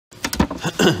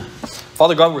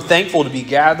Father God, we're thankful to be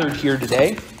gathered here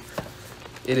today.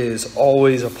 It is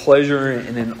always a pleasure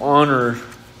and an honor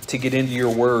to get into your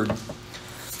word.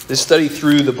 This study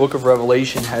through the book of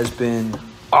Revelation has been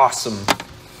awesome.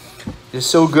 It is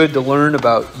so good to learn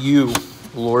about you,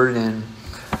 Lord, and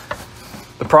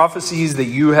the prophecies that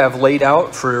you have laid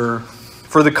out for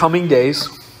the coming days.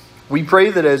 We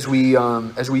pray that as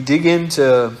we dig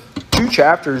into two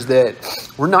chapters that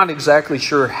we're not exactly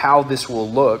sure how this will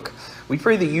look, we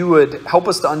pray that you would help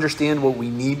us to understand what we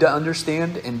need to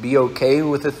understand and be okay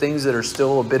with the things that are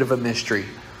still a bit of a mystery.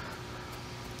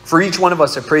 For each one of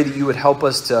us, I pray that you would help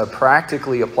us to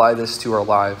practically apply this to our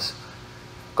lives.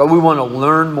 God, we want to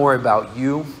learn more about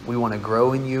you. We want to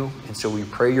grow in you. And so we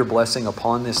pray your blessing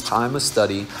upon this time of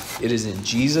study. It is in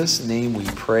Jesus' name we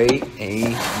pray.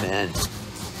 Amen.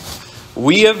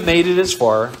 We have made it as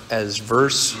far as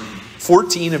verse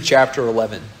 14 of chapter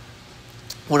 11.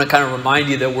 I want to kind of remind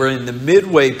you that we're in the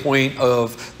midway point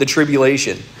of the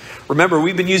tribulation. Remember,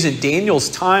 we've been using Daniel's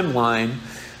timeline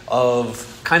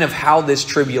of kind of how this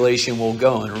tribulation will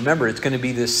go. And remember, it's going to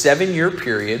be this 7-year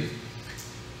period.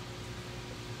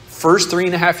 First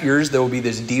 3.5 years, there will be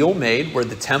this deal made where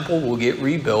the temple will get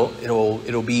rebuilt.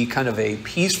 It'll be kind of a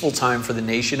peaceful time for the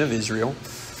nation of Israel.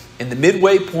 In the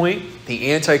midway point,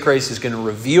 the Antichrist is going to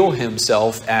reveal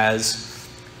himself as,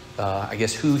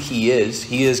 who he is.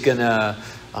 He is going to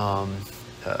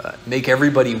make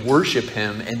everybody worship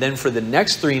him. And then for the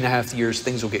next 3.5 years,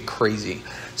 things will get crazy.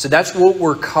 So that's what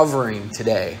we're covering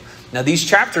today. Now, these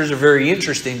chapters are very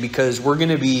interesting because we're going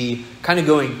to be kind of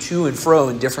going to and fro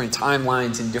in different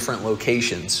timelines in different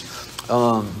locations.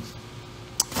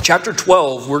 Chapter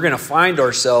 12, we're going to find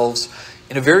ourselves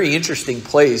in a very interesting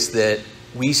place that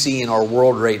we see in our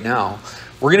world right now.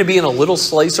 We're going to be in a little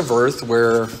slice of earth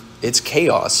where it's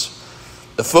chaos.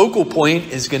 The focal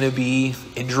point is going to be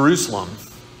in Jerusalem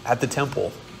at the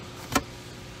temple.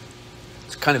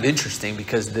 It's kind of interesting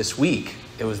because this week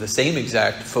it was the same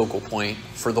exact focal point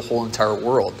for the whole entire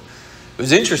world. It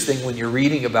was interesting when you're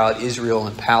reading about Israel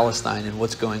and Palestine and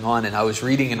what's going on. And I was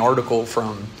reading an article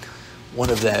from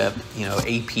one of the,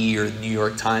 AP or the New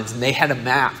York Times, and they had a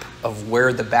map of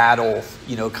where the battle,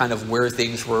 kind of where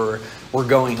things were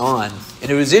going on.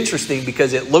 And it was interesting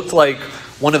because it looked like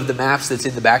one of the maps that's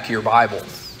in the back of your Bible.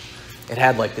 It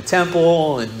had like the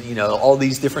temple and, all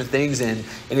these different things. And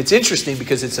it's interesting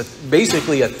because it's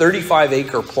basically a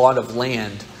 35-acre plot of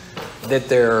land that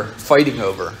they're fighting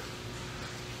over.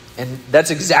 And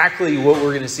that's exactly what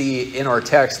we're going to see in our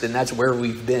text, and that's where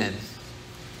we've been.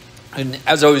 And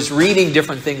as I was reading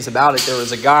different things about it, there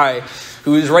was a guy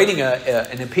who was writing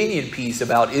an opinion piece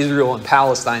about Israel and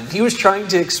Palestine. He was trying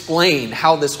to explain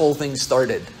how this whole thing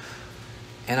started.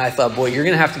 And I thought, boy, you're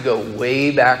going to have to go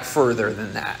way back further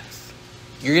than that.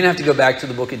 You're going to have to go back to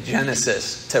the book of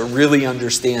Genesis to really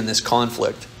understand this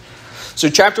conflict. So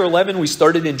chapter 11, we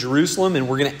started in Jerusalem and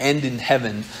we're going to end in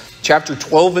heaven. Chapter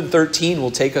 12 and 13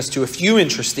 will take us to a few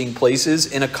interesting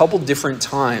places in a couple different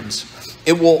times.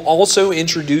 It will also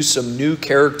introduce some new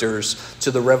characters to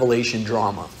the Revelation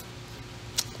drama.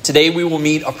 Today we will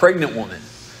meet a pregnant woman.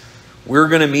 We're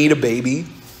going to meet a baby.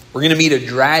 We're going to meet a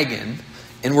dragon.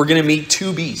 And we're going to meet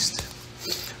two beasts.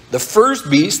 The first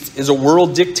beast is a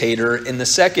world dictator, and the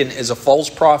second is a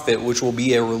false prophet, which will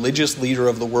be a religious leader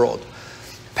of the world.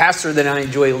 A pastor that I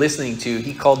enjoy listening to,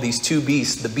 he called these two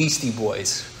beasts the Beastie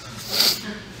Boys.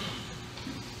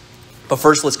 But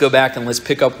first, let's go back and let's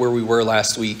pick up where we were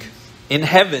last week. In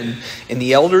heaven, and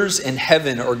the elders in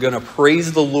heaven are going to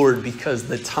praise the Lord because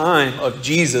the time of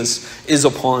Jesus is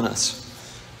upon us.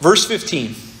 Verse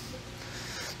 15.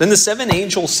 Then the 7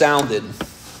 angels sounded,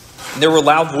 and there were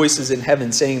loud voices in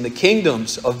heaven saying, "The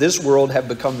kingdoms of this world have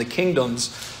become the kingdoms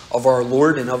of our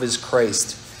Lord and of his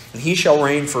Christ, and he shall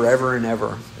reign forever and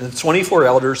ever." And the 24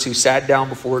 elders who sat down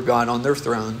before God on their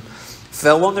throne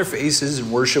fell on their faces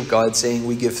and worshiped God, saying,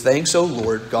 "We give thanks, O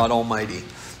Lord, God Almighty,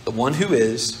 the one who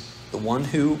is, the one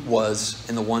who was,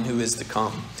 and the one who is to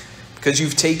come, because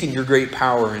you've taken your great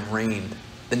power and reigned.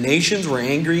 The nations were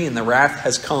angry, and the wrath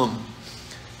has come,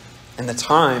 and the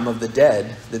time of the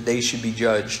dead that they should be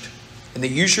judged, and that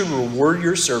you should reward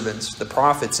your servants, the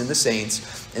prophets and the saints,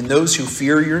 and those who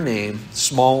fear your name,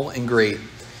 small and great,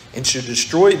 and should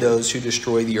destroy those who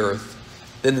destroy the earth."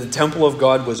 Then the temple of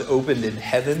God was opened in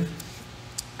heaven,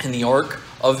 and the ark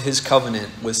of his covenant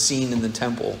was seen in the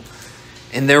temple.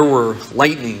 And there were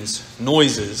lightnings,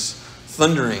 noises,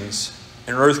 thunderings,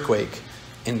 an earthquake,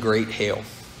 and great hail.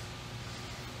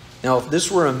 Now, if this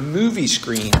were a movie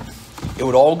screen, it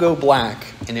would all go black,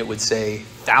 and it would say,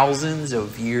 "thousands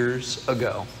of years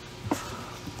ago."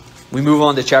 We move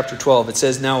on to chapter 12. It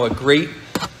says, "Now a great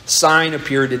sign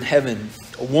appeared in heaven,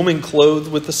 a woman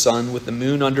clothed with the sun, with the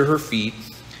moon under her feet,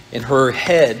 in her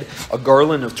head a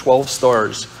garland of 12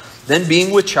 stars. Then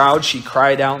being with child, she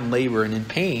cried out in labor and in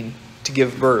pain to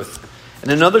give birth.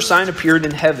 And another sign appeared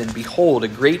in heaven. Behold, a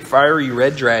great fiery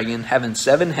red dragon, having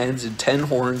 7 heads and 10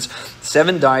 horns,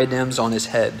 7 diadems on his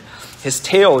head. His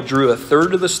tail drew a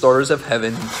third of the stars of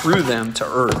heaven and threw them to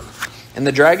earth. And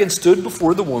the dragon stood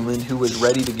before the woman who was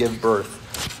ready to give birth,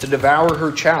 to devour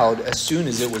her child as soon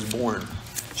as it was born.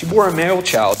 She bore a male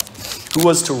child, who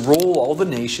was to rule all the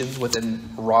nations with a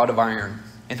rod of iron.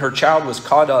 And her child was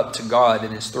caught up to God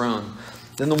and his throne.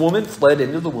 Then the woman fled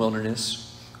into the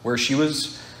wilderness, where she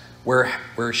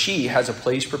has a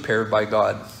place prepared by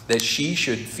God, that she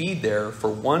should feed there for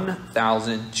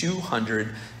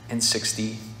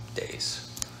 1,260 days.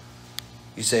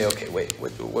 You say, okay, wait,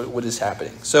 what is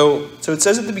happening? So it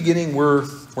says at the beginning we're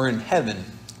in heaven,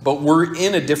 but we're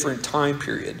in a different time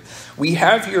period. We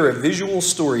have here a visual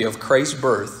story of Christ's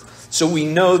birth, so we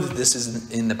know that this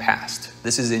is in the past.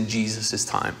 This is in Jesus'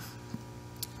 time.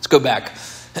 Let's go back.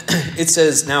 It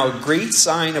says, now a great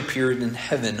sign appeared in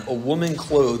heaven, a woman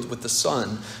clothed with the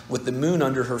sun, with the moon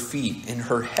under her feet, in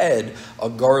her head a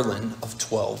garland of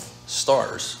 12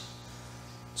 stars.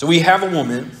 So we have a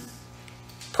woman,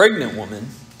 pregnant woman.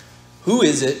 Who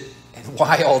is it and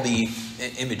why all the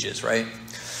images, right?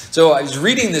 So I was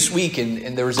reading this week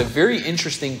and there was a very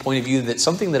interesting point of view, that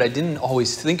something that I didn't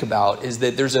always think about is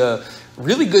that there's a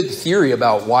really good theory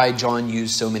about why John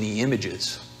used so many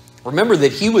images. Remember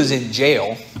that he was in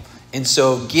jail, and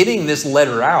so getting this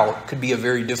letter out could be a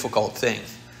very difficult thing.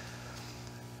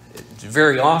 It's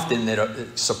very often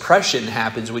that suppression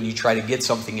happens when you try to get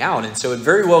something out, and so it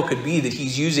very well could be that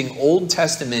he's using Old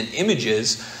Testament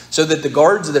images so that the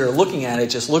guards that are looking at it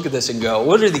just look at this and go,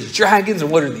 what are these dragons and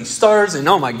what are these stars? And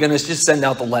oh my goodness, just send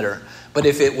out the letter. But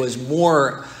if it was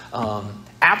more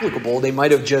applicable, they might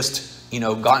have just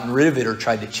gotten rid of it or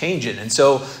tried to change it. And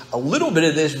so a little bit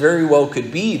of this very well could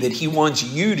be that he wants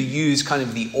you to use kind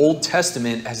of the Old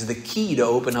Testament as the key to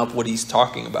open up what he's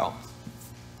talking about.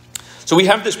 So we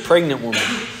have this pregnant woman.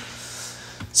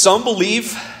 Some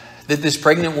believe that this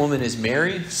pregnant woman is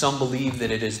Mary. Some believe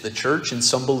that it is the church, and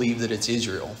some believe that it's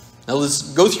Israel. Now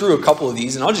let's go through a couple of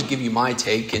these, and I'll just give you my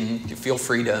take, and feel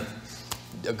free to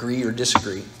agree or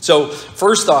disagree. So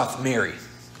first off, Mary.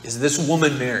 Is this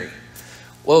woman Mary?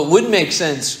 Well, it would make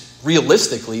sense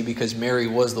realistically because Mary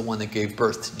was the one that gave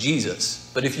birth to Jesus.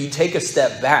 But if you take a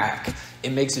step back,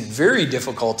 it makes it very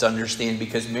difficult to understand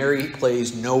because Mary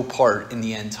plays no part in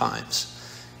the end times.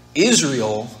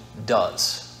 Israel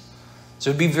does. So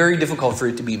it'd be very difficult for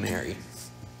it to be Mary.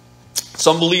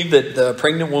 Some believe that the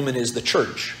pregnant woman is the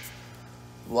church.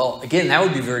 Well, again, that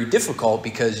would be very difficult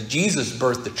because Jesus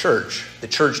birthed the church. The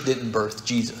church didn't birth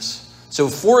Jesus. So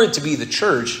for it to be the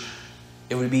church,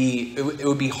 it would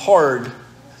be hard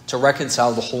to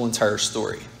reconcile the whole entire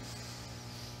story.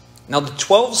 Now, the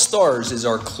 12 stars is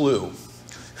our clue.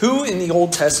 Who in the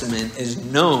Old Testament is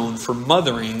known for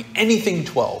mothering anything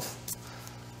 12?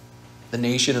 The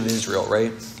nation of Israel,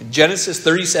 right? Genesis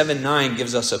 37:9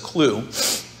 gives us a clue.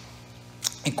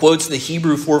 It quotes the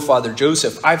Hebrew forefather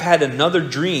Joseph. I've had another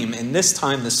dream, and this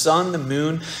time the sun, the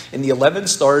moon, and the 11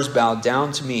 stars bowed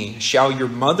down to me. Shall your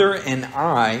mother and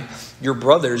I, your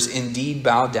brothers, indeed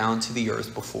bow down to the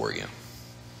earth before you?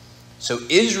 So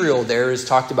Israel there is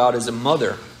talked about as a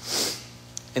mother.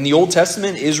 In the Old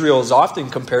Testament, Israel is often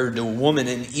compared to a woman,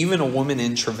 and even a woman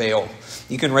in travail.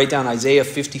 You can write down Isaiah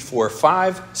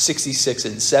 54:5,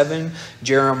 66:7,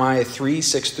 Jeremiah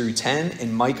 3:6-10,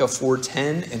 and Micah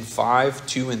 4:10 and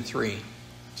 5:2 and 3.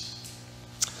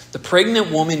 The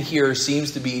pregnant woman here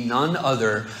seems to be none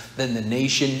other than the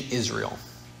nation Israel.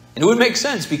 And it would make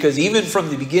sense because even from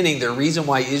the beginning, the reason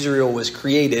why Israel was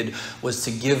created was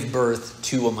to give birth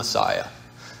to a Messiah.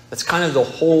 That's kind of the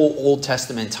whole Old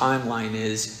Testament timeline,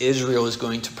 is Israel is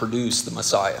going to produce the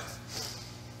Messiah.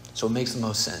 So it makes the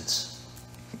most sense.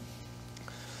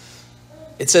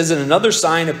 It says, and another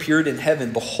sign appeared in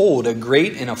heaven. Behold, a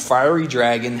great and a fiery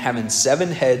dragon, having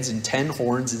 7 heads and 10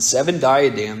 horns and 7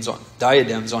 diadems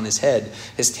on his head.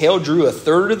 His tail drew a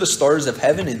third of the stars of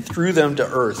heaven and threw them to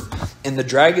earth. And the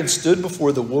dragon stood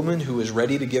before the woman who was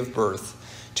ready to give birth,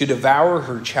 to devour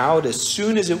her child as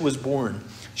soon as it was born.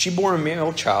 She bore a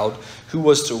male child who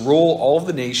was to rule all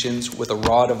the nations with a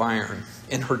rod of iron.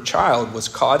 And her child was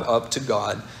caught up to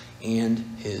God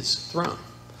and his throne.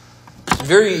 It's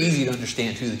very easy to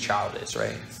understand who the child is,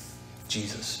 right?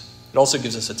 Jesus. It also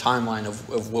gives us a timeline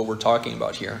of what we're talking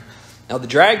about here. Now, the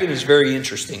dragon is very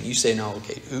interesting. You say, no,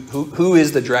 okay, who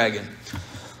is the dragon?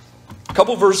 A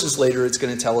couple verses later, it's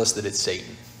going to tell us that it's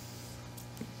Satan.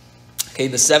 Okay,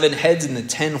 the 7 heads and the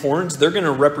 10 horns, they're going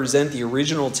to represent the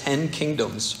original 10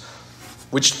 kingdoms,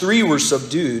 which 3 were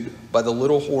subdued by the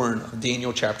little horn of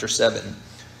Daniel chapter 7,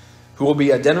 who will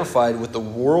be identified with the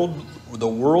world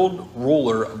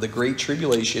ruler of the Great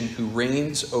Tribulation who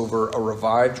reigns over a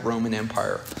revived Roman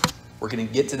Empire. We're going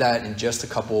to get to that in just a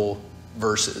couple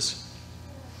verses.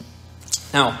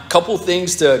 Now, a couple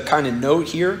things to kind of note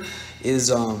here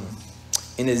is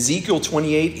in Ezekiel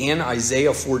 28 and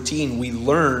Isaiah 14, we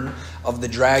learn of the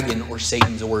dragon or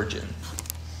Satan's origin.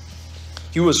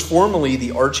 He was formerly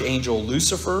the archangel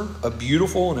Lucifer, a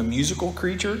beautiful and a musical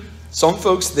creature. Some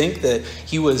folks think that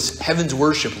he was heaven's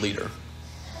worship leader.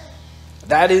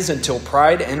 That is until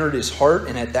pride entered his heart,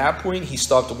 and at that point he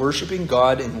stopped worshiping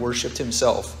God and worshipped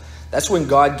himself. That's when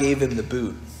God gave him the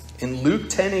boot. In Luke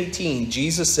 10:18,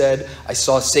 Jesus said, "I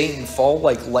saw Satan fall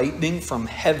like lightning from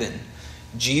heaven."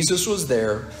 Jesus was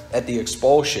there at the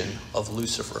expulsion of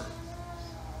Lucifer.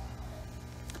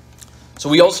 So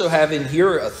we also have in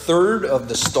here a third of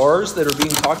the stars that are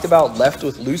being talked about left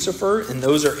with Lucifer, and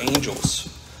those are angels.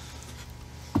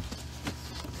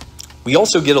 We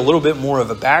also get a little bit more of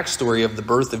a backstory of the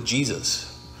birth of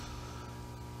Jesus.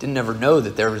 Didn't ever know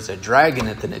that there was a dragon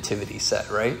at the nativity set,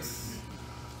 right?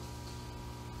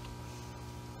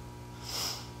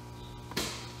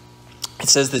 It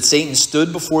says that Satan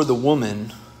stood before the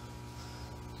woman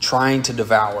trying to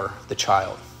devour the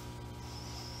child.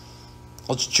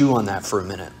 Let's chew on that for a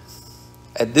minute.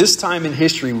 At this time in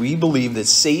history, we believe that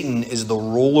Satan is the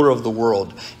ruler of the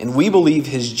world, and we believe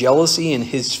his jealousy and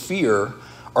his fear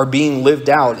are being lived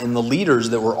out in the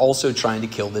leaders that were also trying to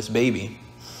kill this baby.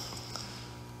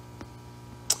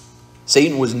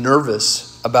 Satan was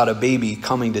nervous about a baby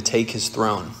coming to take his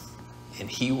throne, and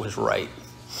he was right.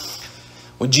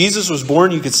 When Jesus was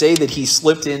born, you could say that he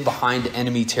slipped in behind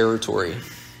enemy territory.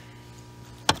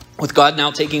 With God now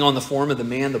taking on the form of the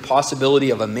man, the possibility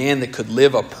of a man that could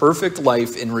live a perfect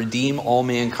life and redeem all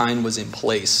mankind was in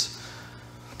place.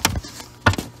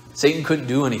 Satan couldn't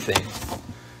do anything.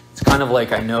 It's kind of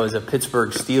like, I know, as a Pittsburgh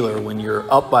Steeler, when you're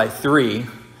up by 3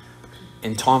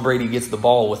 and Tom Brady gets the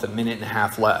ball with 1.5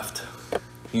 minutes left.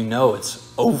 You know it's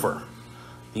over.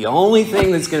 The only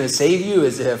thing that's going to save you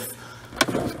is if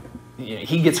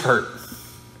he gets hurt.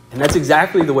 And that's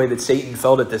exactly the way that Satan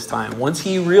felt at this time. Once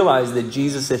he realized that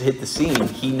Jesus had hit the scene,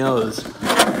 he knows,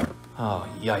 oh,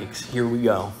 yikes, here we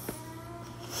go.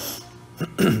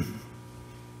 It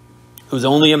was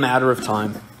only a matter of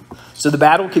time. So the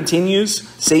battle continues.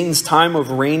 Satan's time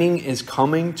of reigning is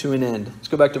coming to an end. Let's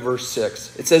go back to verse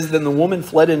 6. It says, "Then the woman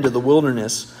fled into the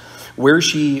wilderness where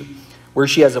she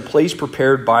has a place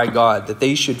prepared by God, that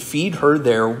they should feed her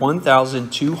there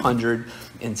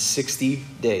 1,260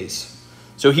 days.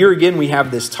 So here again we have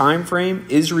this time frame.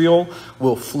 Israel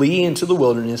will flee into the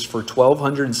wilderness for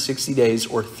 1,260 days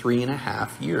or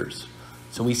 3.5 years.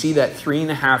 So we see that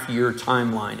 3.5 year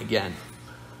timeline again.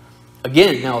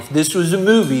 Again, now if this was a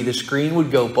movie, the screen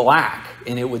would go black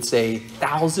and it would say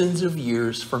thousands of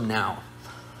years from now.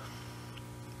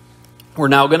 We're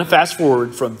now going to fast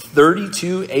forward from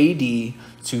 32 AD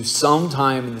to some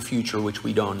time in the future, which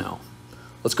we don't know.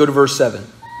 Let's go to verse 7.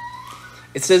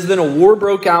 It says, "Then a war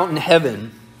broke out in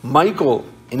heaven. Michael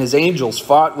and his angels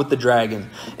fought with the dragon,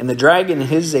 and the dragon and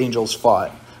his angels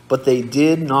fought, but they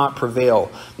did not prevail,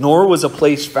 nor was a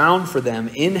place found for them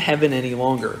in heaven any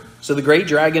longer. So the great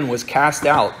dragon was cast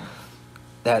out,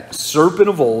 that serpent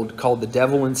of old called the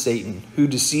devil and Satan, who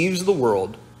deceives the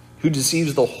world, who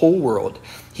deceives the whole world.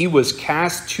 He was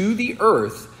cast to the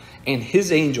earth, and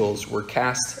his angels were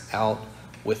cast out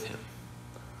with him."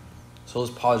 So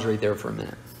let's pause right there for a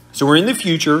minute. So we're in the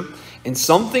future, and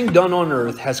something done on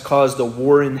earth has caused a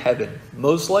war in heaven.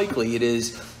 Most likely it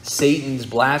is Satan's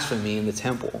blasphemy in the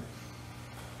temple.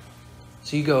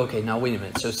 So you go, okay, now wait a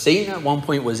minute. So Satan at one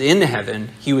point was in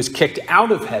heaven. He was kicked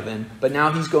out of heaven, but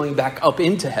now he's going back up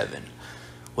into heaven.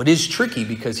 What is tricky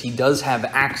because he does have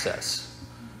access.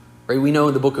 Right? We know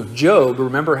in the book of Job,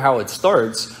 remember how it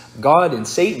starts, God and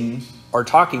Satan are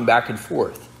talking back and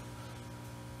forth.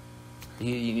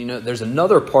 You know, there's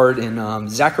another part in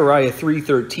Zechariah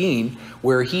 3:13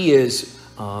 where he is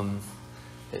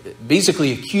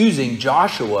basically accusing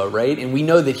Joshua, right? And we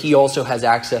know that he also has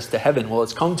access to heaven. Well,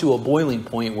 it's come to a boiling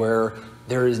point where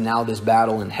there is now this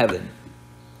battle in heaven.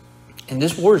 And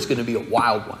this war is going to be a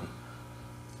wild one.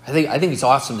 I think it's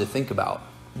awesome to think about.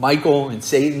 Michael and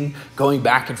Satan going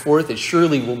back and forth. It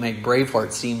surely will make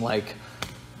Braveheart seem like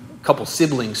a couple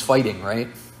siblings fighting, right?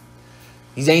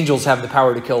 These angels have the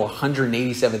power to kill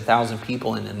 187,000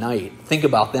 people in a night. Think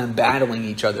about them battling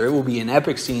each other. It will be an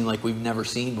epic scene like we've never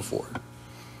seen before.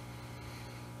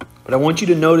 But I want you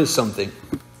to notice something.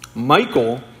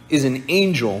 Michael is an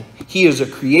angel. He is a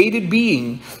created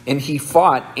being, and he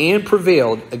fought and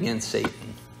prevailed against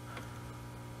Satan.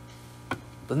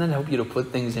 Doesn't that help you to put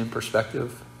things in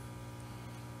perspective?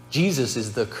 Jesus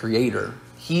is the creator.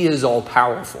 He is all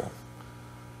powerful.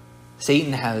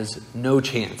 Satan has no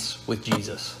chance with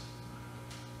Jesus.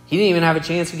 He didn't even have a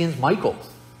chance against Michael.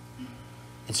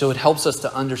 And so it helps us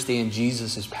to understand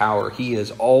Jesus' power. He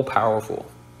is all powerful.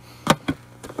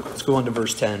 Let's go on to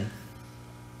verse 10.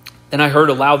 Then I heard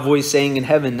a loud voice saying in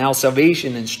heaven, now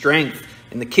salvation and strength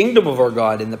in the kingdom of our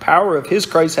God and the power of his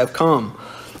Christ have come.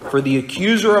 For the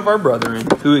accuser of our brethren,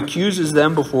 who accuses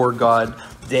them before God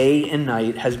day and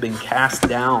night, has been cast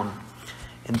down.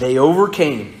 And they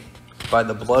overcame by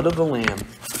the blood of the Lamb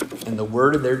and the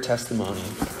word of their testimony.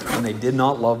 And they did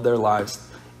not love their lives.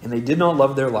 And they did not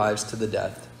love their lives to the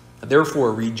death.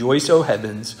 Therefore rejoice, O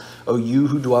heavens, O you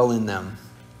who dwell in them.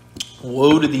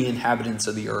 Woe to the inhabitants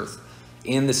of the earth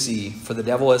and the sea, for the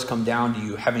devil has come down to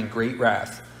you, having great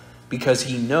wrath, because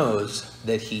he knows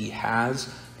that he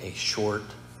has a short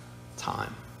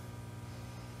time.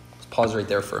 Let's pause right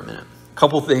there for a minute. A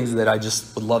couple things that I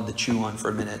just would love to chew on for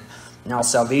a minute. Now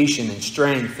salvation and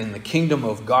strength and the kingdom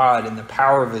of God and the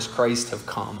power of his Christ have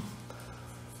come.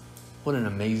 What an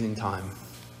amazing time.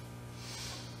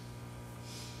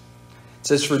 It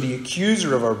says, for the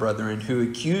accuser of our brethren, who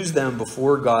accused them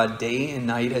before God day and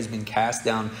night, has been cast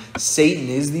down. Satan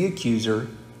is the accuser.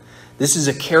 This is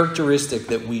a characteristic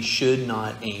that we should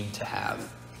not aim to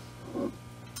have.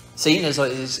 Satan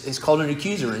is called an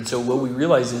accuser, and so what we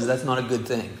realize is that's not a good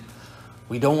thing.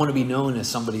 We don't want to be known as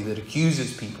somebody that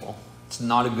accuses people. It's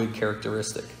not a good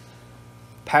characteristic.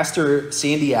 Pastor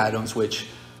Sandy Adams, which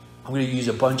I'm going to use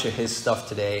a bunch of his stuff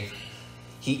today,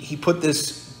 he put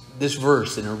this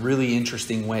verse in a really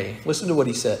interesting way. Listen to what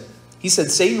he said. He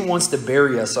said, Satan wants to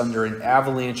bury us under an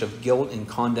avalanche of guilt and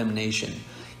condemnation.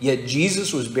 Yet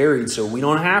Jesus was buried so we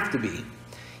don't have to be.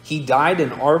 He died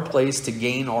in our place to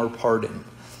gain our pardon.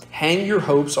 Hang your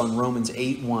hopes on Romans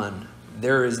 8:1.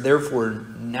 There is therefore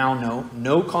now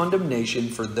no condemnation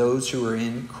for those who are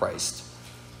in Christ.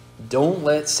 Don't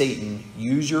let Satan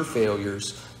use your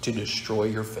failures to destroy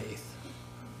your faith.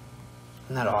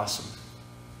 Isn't that awesome?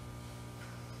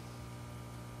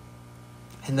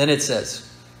 And then it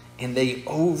says, and they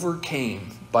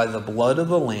overcame by the blood of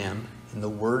the Lamb and the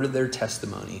word of their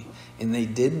testimony, and they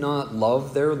did not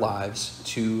love their lives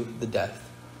to the death.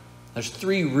 There's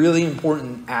three really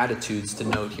important attitudes to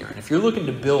note here. And if you're looking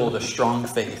to build a strong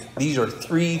faith, these are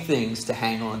three things to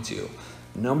hang on to.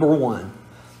 Number one,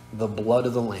 the blood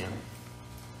of the Lamb.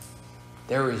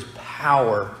 There is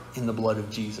power in the blood of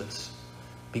Jesus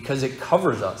because it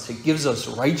covers us. It gives us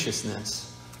righteousness.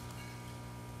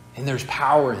 And there's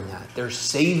power in that. There's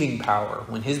saving power.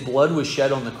 When his blood was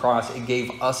shed on the cross, it gave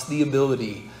us the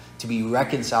ability to be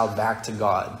reconciled back to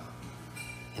God.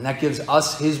 And that gives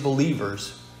us, his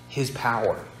believers, his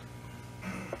power.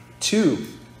 Two,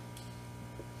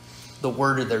 the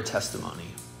word of their testimony.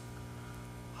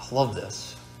 I love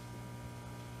this.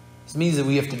 This means that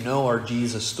we have to know our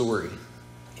Jesus story.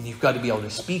 And you've got to be able to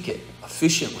speak it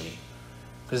efficiently.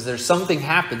 Because there's something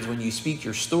happens when you speak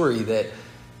your story that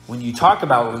when you talk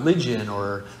about religion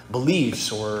or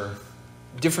beliefs or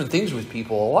different things with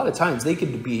people, a lot of times they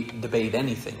can debate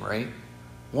anything, right?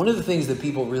 One of the things that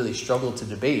people really struggle to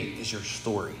debate is your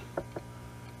story.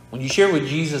 When you share what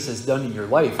Jesus has done in your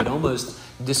life, it almost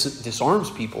disarms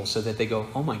people so that they go,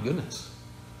 oh my goodness.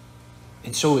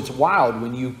 And so it's wild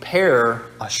when you pair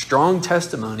a strong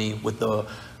testimony with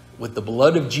the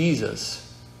blood of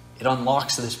Jesus, it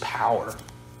unlocks this power.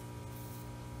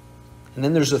 And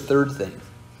then there's a third thing.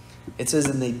 It says,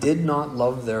 and they did not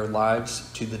love their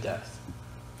lives to the death.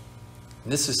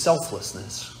 And this is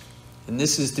selflessness. And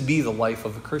this is to be the life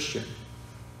of a Christian.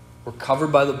 We're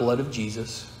covered by the blood of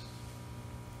Jesus.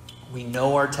 We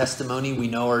know our testimony. We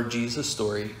know our Jesus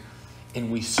story.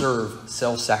 And we serve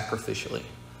self-sacrificially.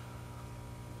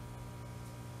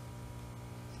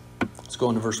 Let's go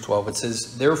into verse 12. It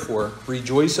says, therefore,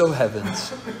 rejoice, O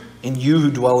heavens, and you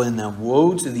who dwell in them.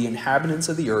 Woe to the inhabitants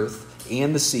of the earth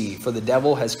and the sea, for the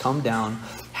devil has come down,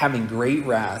 having great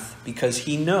wrath, because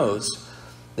he knows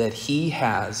that he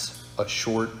has a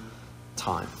short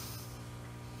time.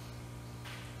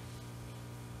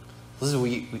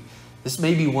 This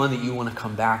may be one that you want to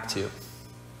come back to,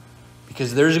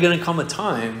 because there's going to come a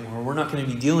time where we're not going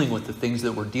to be dealing with the things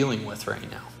that we're dealing with right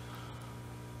now.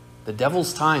 The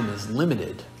devil's time is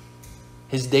limited.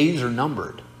 His days are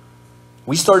numbered.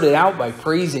 We started out by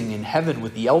praising in heaven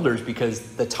with the elders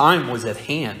because the time was at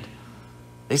hand.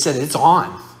 They said, it's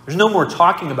on. There's no more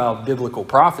talking about biblical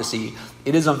prophecy.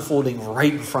 It is unfolding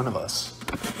right in front of us.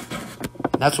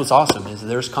 That's what's awesome, is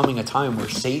there's coming a time where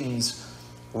Satan's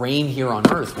reign here on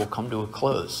earth will come to a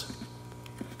close.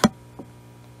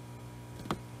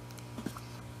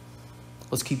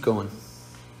 Let's keep going.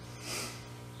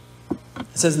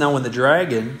 It says, now when the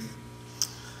dragon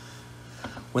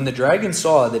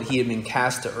saw that he had been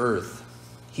cast to earth,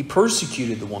 he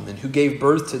persecuted the woman who gave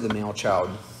birth to the male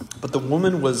child. But the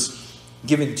woman was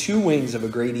given 2 wings of a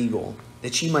great eagle,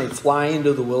 that she might fly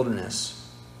into the wilderness,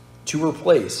 to her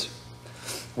place,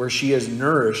 where she is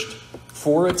nourished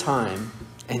for a time,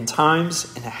 and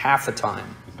times and a half a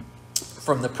time,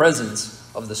 from the presence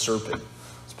of the serpent.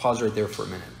 Let's pause right there for a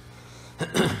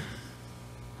minute.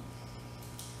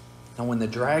 Now when the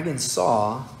dragon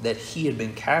saw that he had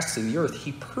been cast to the earth,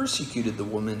 he persecuted the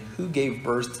woman who gave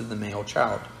birth to the male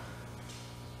child.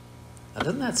 Now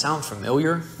doesn't that sound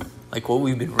familiar? Like what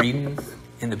we've been reading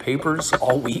in the papers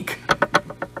all week?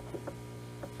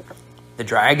 The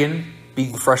dragon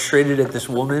being frustrated at this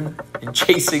woman and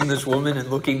chasing this woman and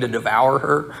looking to devour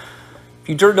her. If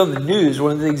you turned on the news,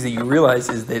 one of the things that you realize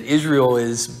is that Israel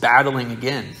is battling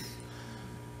again.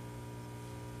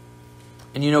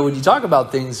 And when you talk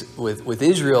about things with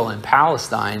Israel and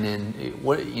Palestine, and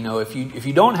if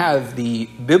you don't have the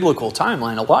biblical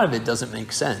timeline, a lot of it doesn't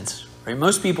make sense, right?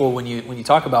 Most people, when you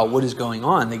talk about what is going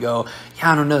on, they go,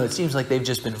 "Yeah, I don't know. It seems like they've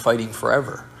just been fighting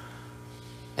forever,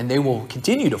 and they will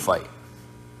continue to fight."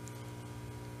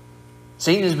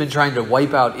 Satan has been trying to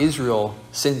wipe out Israel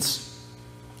since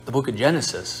the book of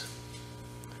Genesis,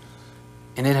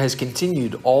 and it has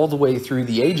continued all the way through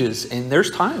the ages. And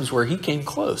there's times where he came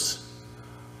close.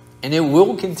 And it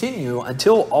will continue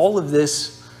until all of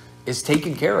this is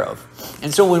taken care of.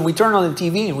 And so when we turn on the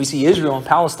TV and we see Israel and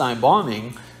Palestine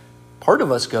bombing, part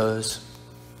of us goes,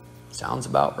 sounds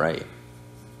about right.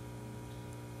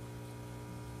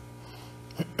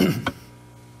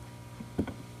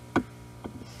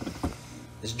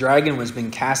 This dragon was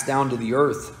being cast down to the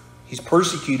earth. He's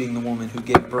persecuting the woman who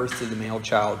gave birth to the male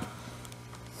child.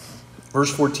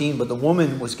 Verse 14, but the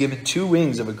woman was given 2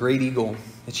 wings of a great eagle,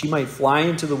 that she might fly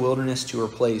into the wilderness to her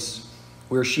place,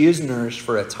 where she is nourished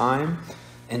for a time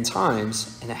and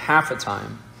times and a half a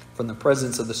time from the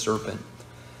presence of the serpent.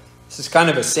 This is kind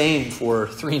of a saying for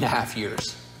 3.5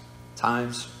 years.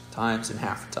 Times, and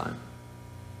half a time.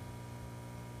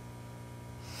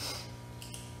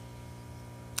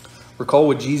 Recall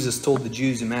what Jesus told the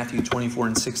Jews in Matthew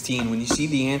 24:16. When you see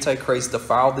the Antichrist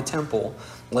defile the temple,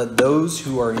 let those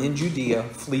who are in Judea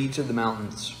flee to the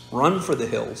mountains. Run for the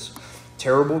hills.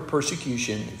 Terrible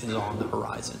persecution is on the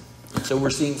horizon. So we're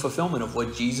seeing fulfillment of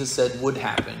what Jesus said would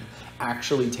happen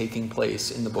actually taking place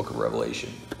in the book of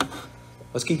Revelation.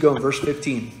 Let's keep going. Verse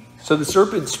 15. So the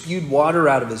serpent spewed water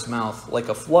out of his mouth like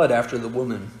a flood after the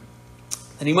woman,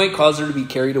 and he might cause her to be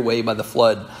carried away by the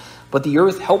flood. But the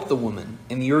earth helped the woman,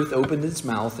 and the earth opened its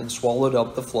mouth and swallowed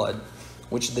up the flood,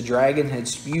 which the dragon had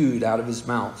spewed out of his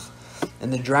mouth.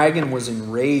 And the dragon was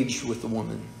enraged with the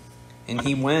woman, and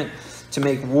he went to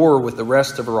make war with the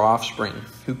rest of her offspring,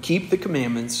 who keep the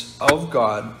commandments of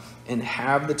God and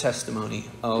have the testimony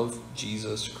of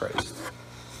Jesus Christ.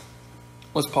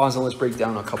 Let's pause and let's break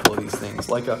down a couple of these things.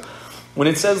 When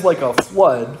it says like a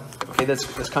flood, okay, that's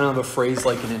kind of a phrase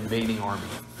like an invading army.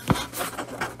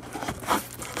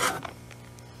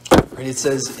 Right? It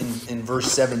says in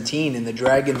verse 17, and the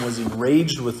dragon was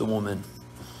enraged with the woman,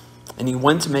 and he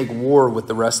went to make war with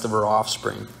the rest of her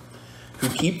offspring, who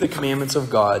keep the commandments of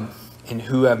God and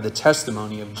who have the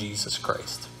testimony of Jesus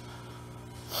Christ.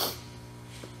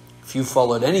 If you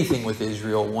followed anything with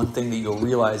Israel, one thing that you'll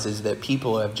realize is that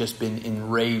people have just been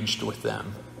enraged with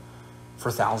them for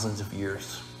thousands of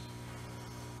years.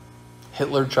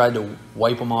 Hitler tried to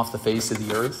wipe them off the face of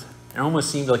the earth. It almost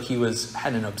seemed like he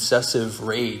had an obsessive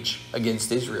rage against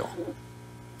Israel.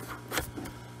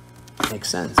 Makes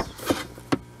sense.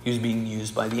 He was being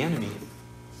used by the enemy.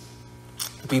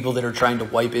 The people that are trying to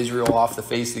wipe Israel off the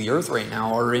face of the earth right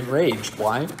now are enraged.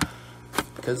 Why?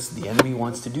 Because the enemy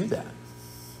wants to do that.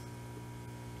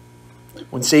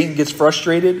 When Satan gets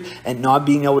frustrated at not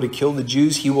being able to kill the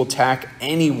Jews, he will attack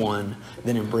anyone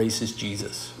that embraces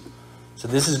Jesus. So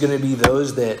this is going to be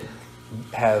those that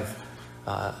have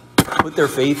put their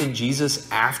faith in Jesus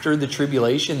after the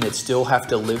tribulation that still have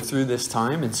to live through this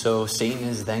time. And so Satan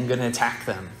is then going to attack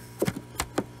them.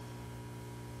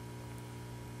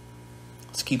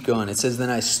 Let's keep going. It says,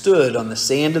 then I stood on the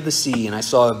sand of the sea, and I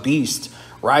saw a beast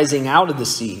rising out of the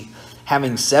sea,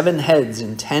 having 7 heads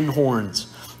and 10 horns,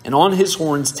 and on his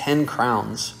horns 10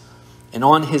 crowns, and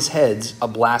on his heads a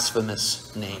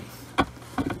blasphemous name.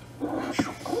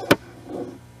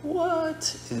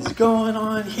 What is going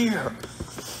on here?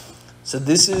 So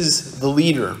this is the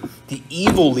leader, the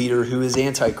evil leader who is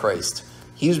Antichrist.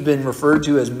 He's been referred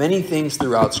to as many things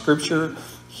throughout Scripture.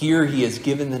 Here he is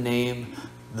given the name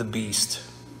the beast.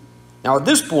 Now at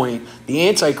this point, the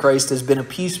Antichrist has been a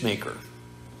peacemaker.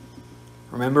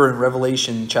 Remember in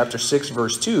Revelation chapter 6,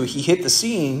 verse 2, he hit the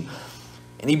scene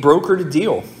and he brokered a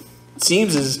deal. It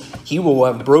seems as he will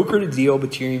have brokered a deal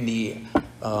between the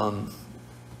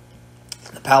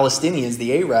Palestinians,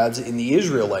 the Arabs, and the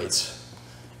Israelites.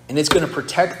 And it's going to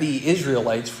protect the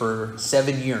Israelites for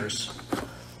 7 years.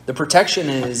 The protection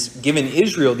is given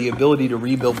Israel the ability to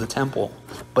rebuild the temple.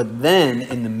 But then,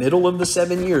 in the middle of the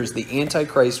 7 years, the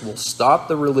Antichrist will stop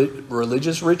the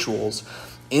religious rituals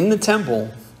in the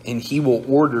temple, and he will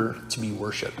order to be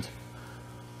worshipped.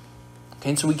 Okay,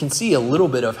 and so we can see a little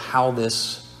bit of how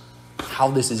this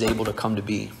is able to come to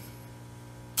be.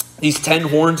 These 10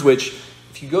 horns, which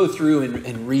if you go through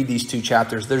and read these 2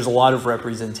 chapters, there's a lot of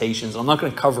representations. I'm not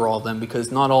going to cover all of them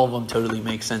because not all of them totally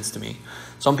make sense to me.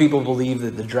 Some people believe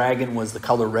that the dragon was the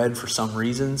color red for some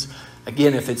reasons.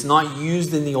 Again, if it's not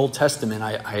used in the Old Testament,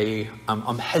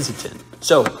 I'm hesitant.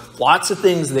 So, lots of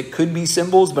things that could be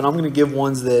symbols, but I'm going to give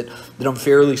ones that I'm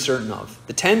fairly certain of.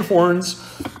 The 10 horns,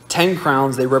 10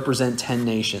 crowns, they represent 10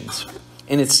 nations.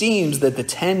 And it seems that the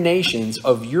 10 nations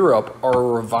of Europe are a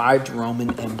revived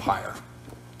Roman Empire.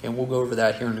 And we'll go over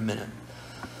that here in a minute.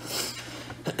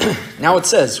 Now it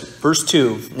says, verse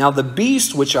 2, "Now the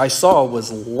beast which I saw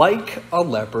was like a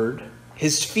leopard.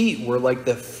 His feet were like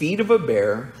the feet of a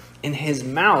bear, and his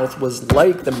mouth was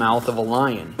like the mouth of a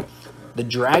lion. The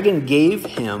dragon gave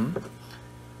him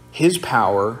his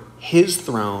power, his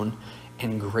throne,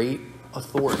 and great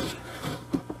authority."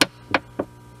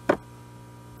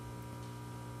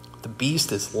 The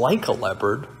beast is like a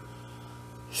leopard,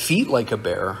 feet like a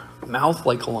bear, mouth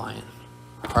like a lion.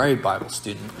 All right, Bible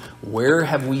student, where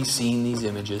have we seen these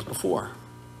images before?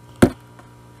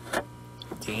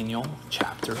 Daniel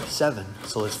chapter 7.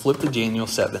 So let's flip to Daniel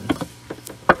 7.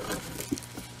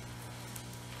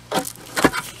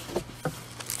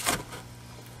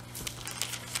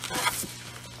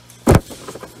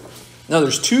 Now,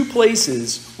 there's 2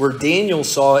 places where Daniel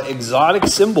saw exotic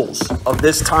symbols of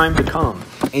this time to come.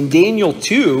 In Daniel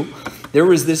 2, there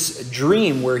was this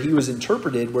dream where he was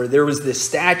interpreted, where there was this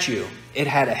statue. It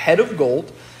had a head of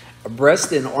gold, a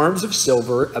breast and arms of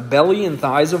silver, a belly and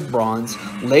thighs of bronze,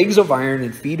 legs of iron,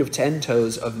 and feet of 10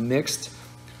 toes of mixed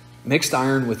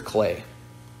iron with clay.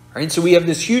 All right, so we have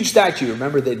this huge statue.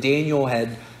 Remember that Daniel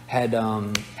had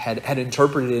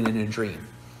interpreted it in a dream.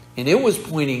 And it was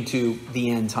pointing to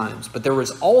the end times. But there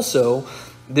was also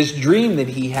this dream that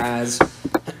he has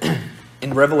in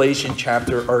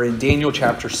in Daniel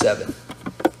chapter 7.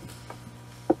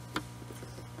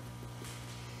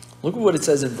 Look at what it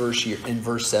says in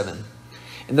verse 7.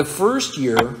 "In the first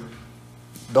year,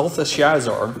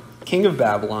 Belteshazzar, king of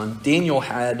Babylon, Daniel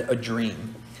had a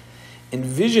dream and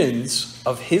visions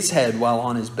of his head while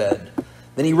on his bed.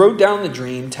 Then he wrote down the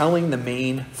dream, telling the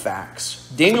main facts.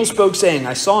 Daniel spoke, saying,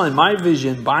 I saw in my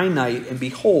vision by night, and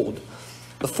behold,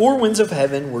 the 4 winds of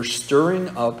heaven were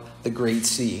stirring up the great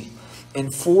sea.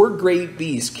 And 4 great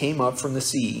beasts came up from the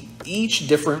sea, each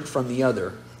different from the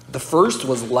other. The first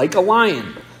was like a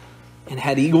lion, and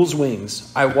had eagle's wings.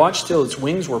 I watched till its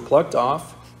wings were plucked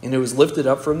off, and it was lifted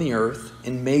up from the earth,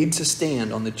 and made to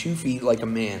stand on the 2 feet like a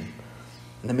man.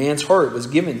 And the man's heart was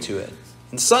given to it.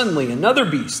 And suddenly another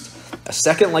beast, a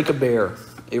second like a bear.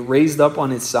 It raised up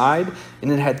on its side, and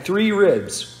it had 3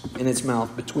 ribs in its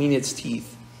mouth between its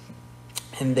teeth.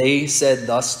 And they said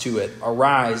thus to it,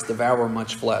 Arise, devour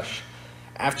much flesh.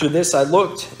 After this I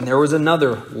looked, and there was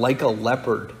another like a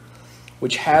leopard,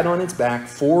 which had on its back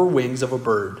 4 wings of a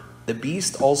bird. The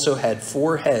beast also had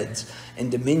 4 heads,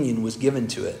 and dominion was given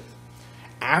to it.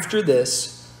 After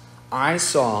this I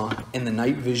saw in the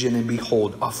night vision, and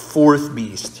behold, a 4th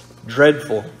beast,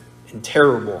 dreadful and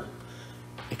terrible,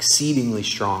 exceedingly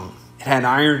strong. It had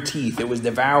iron teeth. It was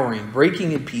devouring,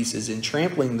 breaking in pieces, and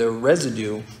trampling the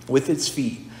residue with its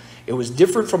feet. It was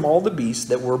different from all the beasts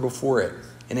that were before it,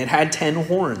 and it had 10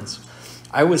 horns.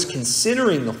 I was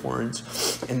considering the horns,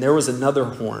 and there was another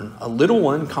horn, a little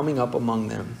one coming up among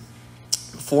them,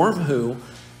 from who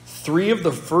 3 of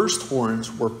the first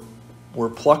horns were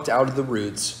plucked out of the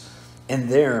roots, and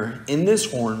there in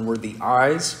this horn were the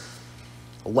eyes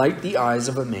like the eyes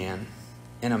of a man,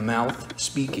 and a mouth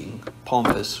speaking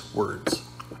pompous words.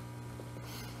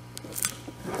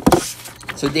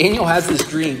 So Daniel has this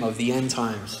dream of the end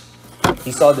times.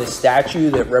 He saw this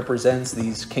statue that represents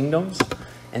these kingdoms,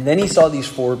 and then he saw these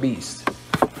 4 beasts.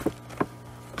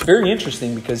 It's very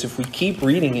interesting because if we keep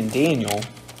reading in Daniel,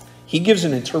 he gives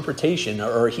an interpretation,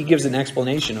 or he gives an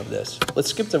explanation of this. Let's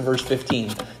skip to verse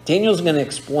 15. Daniel's going to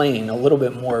explain a little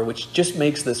bit more, which just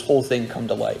makes this whole thing come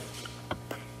to life.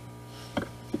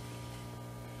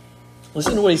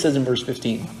 Listen to what he says in verse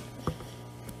 15.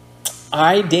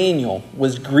 I, Daniel,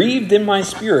 was grieved in my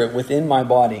spirit within my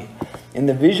body, and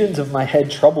the visions of my head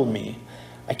troubled me.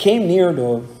 I came near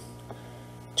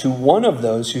to one of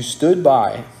those who stood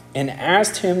by and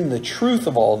asked him the truth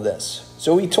of all of this.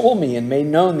 So he told me and made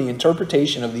known the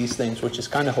interpretation of these things, which is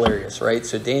kind of hilarious, right?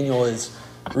 So Daniel is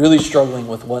really struggling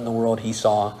with what in the world he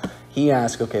saw. He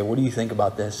asked, okay, what do you think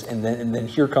about this? And then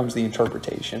here comes the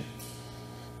interpretation.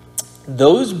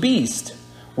 Those beasts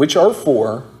which are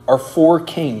four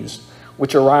kings,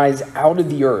 which arise out of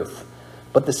the earth.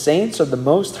 But the saints of the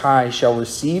Most High shall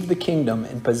receive the kingdom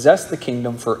and possess the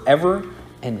kingdom forever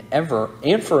and ever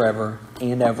and forever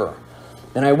and ever.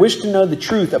 Then I wish to know the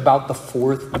truth about the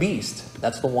fourth beast.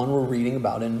 That's the one we're reading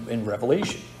about in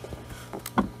Revelation.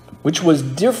 Which was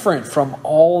different from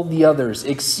all the others,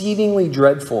 exceedingly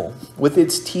dreadful, with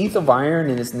its teeth of iron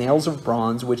and its nails of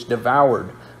bronze, which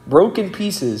devoured, broke in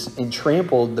pieces, and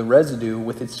trampled the residue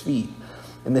with its feet.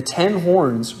 And the 10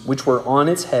 horns which were on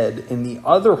its head, and the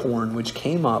other horn which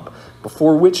came up,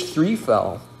 before which 3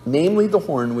 fell, namely the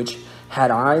horn which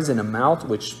had eyes and a mouth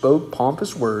which spoke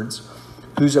pompous words,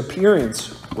 whose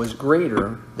appearance was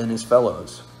greater than his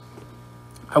fellows.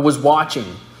 I was watching,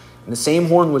 and the same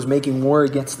horn was making war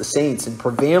against the saints and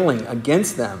prevailing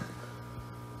against them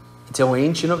until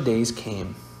Ancient of Days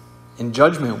came, and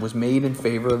judgment was made in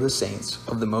favor of the saints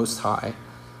of the Most High.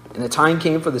 And the time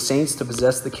came for the saints to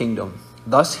possess the kingdom.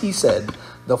 Thus he said,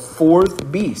 the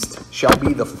fourth beast shall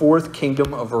be the fourth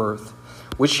kingdom of earth,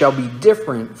 which shall be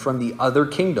different from the other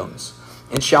kingdoms,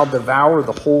 and shall devour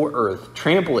the whole earth,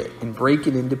 trample it, and break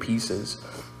it into pieces.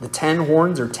 The 10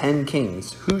 horns are 10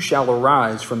 kings, who shall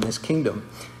arise from this kingdom,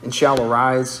 and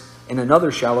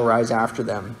another shall arise after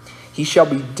them. He shall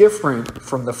be different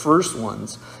from the first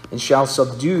ones, and shall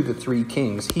subdue the 3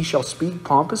 kings. He shall speak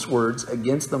pompous words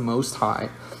against the Most High,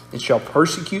 and shall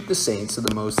persecute the saints of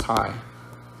the Most High.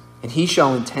 And he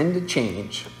shall intend to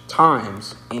change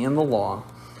times and the law.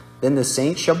 Then the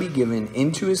saints shall be given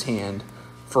into his hand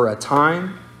for a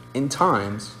time, and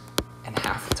times, and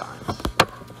half times.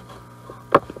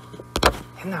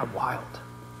 Isn't that wild?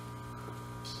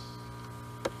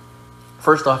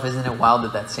 First off, isn't it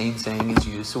wild that same saying is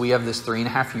used? So we have this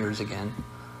 3.5 years again.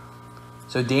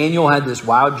 So Daniel had this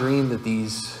wild dream that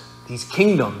these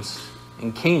kingdoms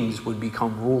and kings would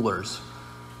become rulers.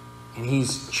 And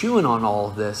he's chewing on all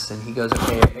of this, and he goes,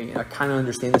 okay, I kind of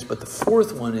understand this, but the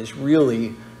fourth one is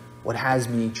really what has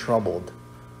me troubled.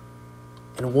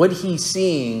 And what he's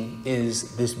seeing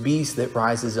is this beast that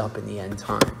rises up in the end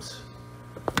times.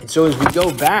 And so as we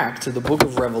go back to the book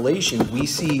of Revelation, we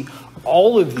see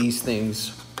all of these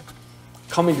things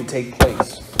coming to take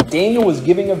place. Daniel was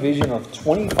giving a vision of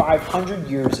 2,500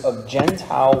 years of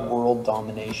Gentile world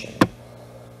domination.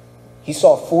 He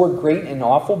saw 4 great and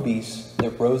awful beasts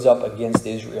that rose up against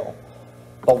Israel.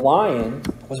 The lion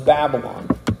was Babylon.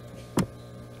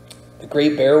 The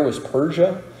great bear was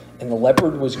Persia, and the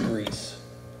leopard was Greece.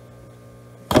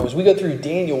 Now, as we go through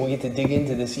Daniel, we get to dig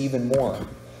into this even more.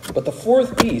 But the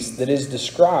fourth beast that is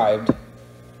described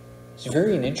is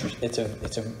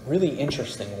it's a really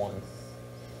interesting one.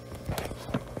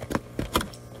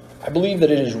 I believe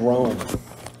that it is Rome.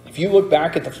 If you look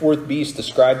back at the fourth beast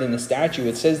described in the statue,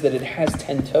 it says that it has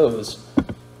 10 toes.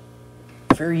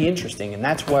 Very interesting, and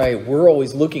that's why we're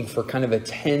always looking for kind of a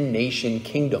 10-nation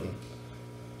kingdom.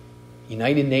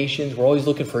 United Nations, we're always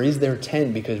looking for, is there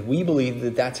 10? Because we believe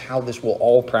that that's how this will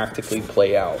all practically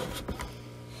play out.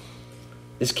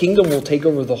 This kingdom will take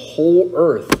over the whole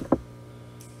earth,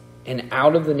 and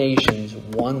out of the nations,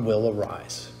 one will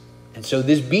arise. And so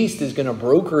this beast is going to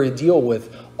broker a deal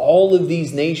with all of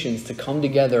these nations to come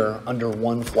together under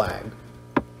one flag.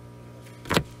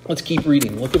 Let's keep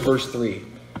reading. Look at verse 3.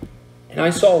 And I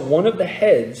saw one of the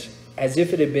heads as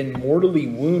if it had been mortally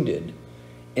wounded,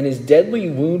 and his deadly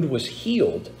wound was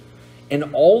healed,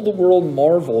 and all the world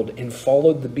marveled and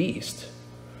followed the beast.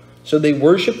 So they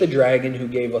worshiped the dragon who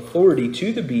gave authority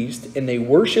to the beast, and they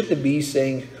worshiped the beast,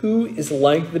 saying, who is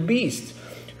like the beast?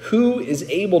 Who is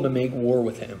able to make war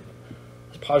with him?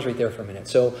 Let's pause right there for a minute.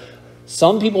 So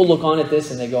some people look on at this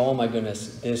and they go, oh my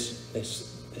goodness,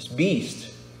 this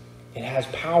beast, it has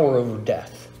power over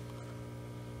death.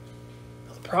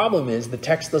 The problem is the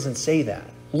text doesn't say that.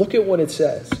 Look at what it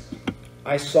says.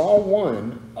 I saw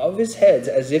one of his heads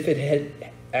as if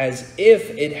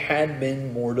it had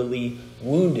been mortally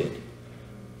wounded.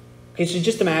 Okay, so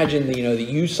just imagine that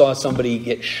you saw somebody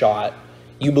get shot,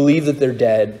 you believe that they're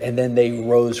dead, and then they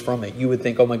rose from it. You would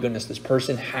think, oh my goodness, this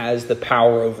person has the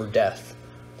power over death.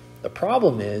 The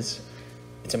problem is,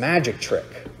 it's a magic trick.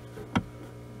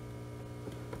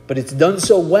 But it's done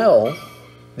so well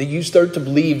that you start to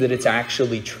believe that it's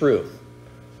actually true.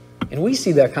 And we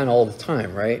see that kind of all the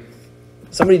time, right?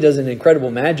 Somebody does an incredible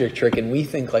magic trick and we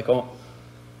think like, oh,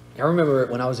 I remember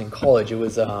when I was in college, it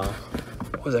was,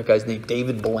 what was that guy's name?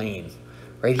 David Blaine,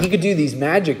 right? He could do these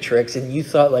magic tricks and you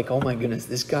thought like, oh my goodness,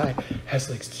 this guy has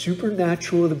like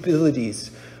supernatural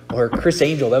abilities. Or Chris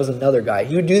Angel, that was another guy.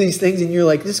 He would do these things and you're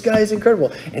like, this guy is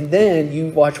incredible. And then you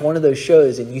watch one of those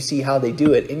shows and you see how they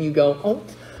do it and you go, oh,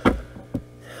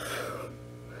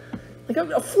 like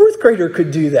a fourth grader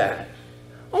could do that.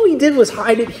 All he did was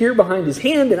hide it here behind his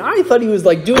hand and I thought he was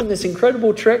like doing this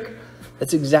incredible trick.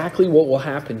 That's exactly what will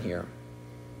happen here.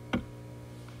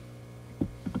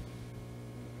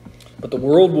 But the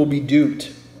world will be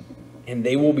duped and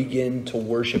they will begin to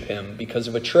worship him because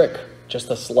of a trick, just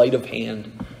a sleight of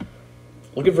hand.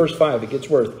 Look at verse 5, it gets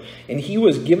worse. And he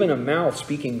was given a mouth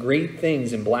speaking great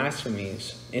things and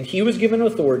blasphemies, and he was given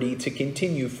authority to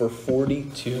continue for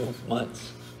 42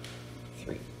 months.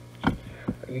 3.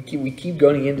 We keep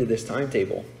going into this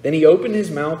timetable. Then he opened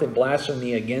his mouth in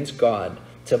blasphemy against God,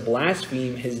 to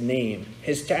blaspheme his name,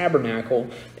 his tabernacle,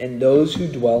 and those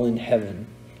who dwell in heaven.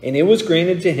 And it was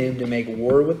granted to him to make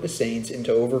war with the saints and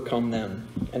to overcome them.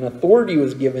 And authority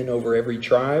was given over every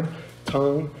tribe,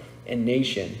 tongue, and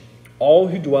nation. All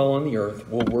who dwell on the earth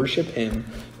will worship him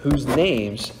whose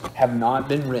names have not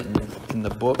been written in the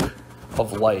book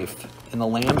of life, in the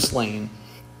Lamb slain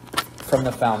from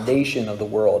the foundation of the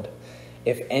world.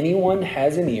 If anyone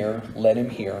has an ear, let him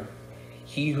hear.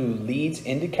 He who leads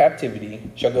into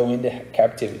captivity shall go into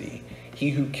captivity.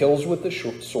 He who kills with the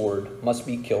sword must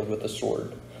be killed with the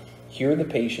sword. Hear the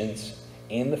patience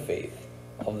and the faith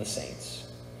of the saints.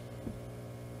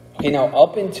 Okay, now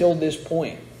up until this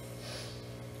point,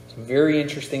 some very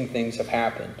interesting things have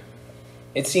happened.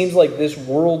 It seems like this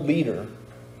world leader,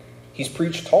 he's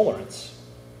preached tolerance.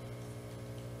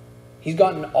 He's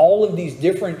gotten all of these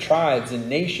different tribes and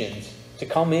nations to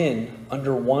come in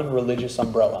under one religious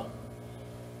umbrella.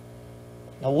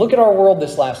 Now look at our world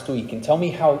this last week and tell me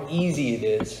how easy it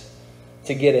is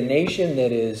to get a nation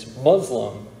that is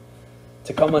Muslim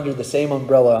to come under the same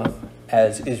umbrella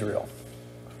as Israel.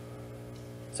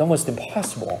 It's almost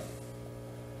impossible.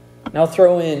 Now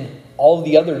throw in all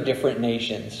the other different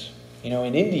nations. You know,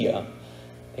 in India,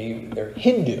 they're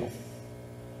Hindu.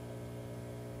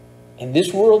 And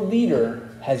this world leader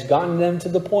has gotten them to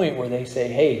the point where they say,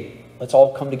 hey, let's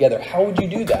all come together. How would you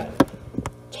do that?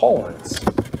 Tolerance.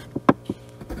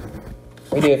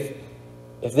 Right?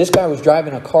 If this guy was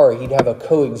driving a car, he'd have a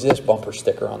coexist bumper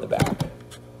sticker on the back.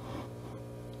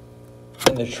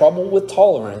 And the trouble with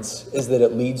tolerance is that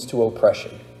it leads to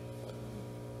oppression.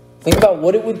 Think about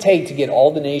what it would take to get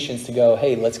all the nations to go,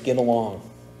 hey, let's get along.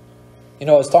 You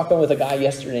know, I was talking with a guy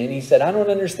yesterday and he said, I don't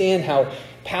understand how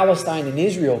Palestine and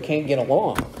Israel can't get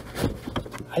along.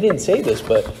 I didn't say this,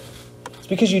 but it's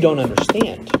because you don't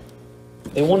understand.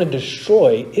 They want to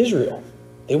destroy Israel.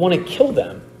 They want to kill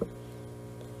them.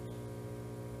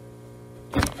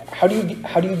 How do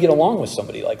you get along with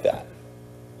somebody like that?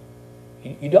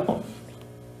 You don't.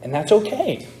 And that's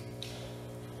okay.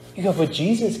 You go, but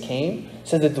Jesus came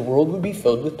so that the world would be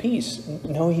filled with peace.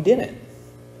 No, he didn't.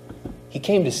 He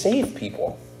came to save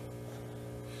people.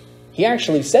 He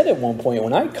actually said at one point,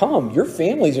 when I come, your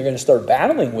families are going to start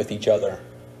battling with each other.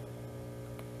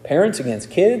 Parents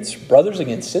against kids, brothers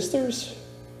against sisters.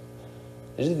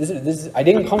 I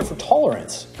didn't come for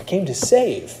tolerance. I came to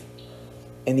save.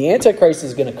 And the Antichrist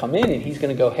is going to come in and he's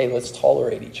going to go, hey, let's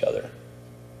tolerate each other.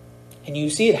 And you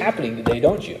see it happening today,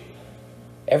 don't you?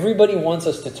 Everybody wants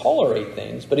us to tolerate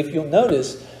things, but if you'll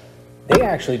notice, they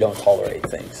actually don't tolerate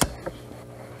things.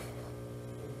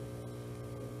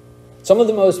 Some of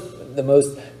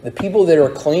the people that are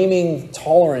claiming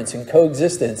tolerance and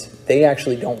coexistence, they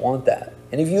actually don't want that.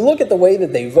 And if you look at the way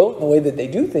that they vote and the way that they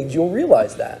do things, you'll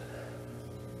realize that.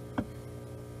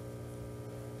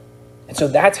 And so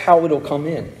that's how it'll come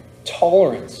in.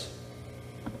 Tolerance.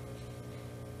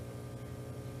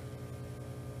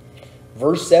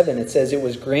 Verse 7, it says, it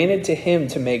was granted to him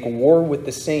to make war with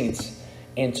the saints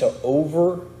and to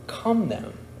overcome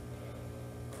them.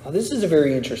 Now, this is a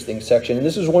very interesting section, and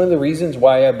this is one of the reasons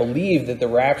why I believe that the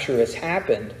rapture has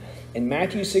happened. In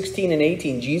Matthew 16 and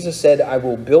 18, Jesus said, I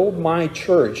will build my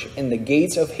church, and the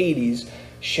gates of Hades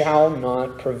shall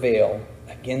not prevail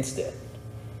against it.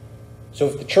 So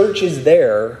if the church is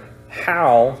there,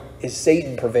 how is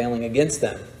Satan prevailing against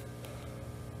them?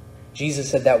 Jesus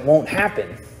said that won't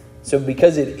happen. So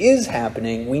because it is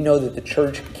happening, we know that the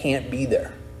church can't be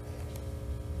there.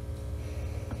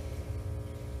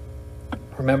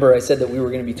 Remember, I said that we were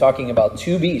going to be talking about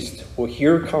two beasts. Well,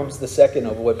 here comes the second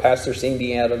of what Pastor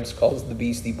Sandy Adams calls the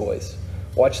Beastie Boys.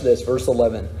 Watch this, verse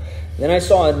 11. Then I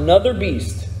saw another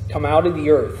beast come out of the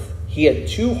earth. He had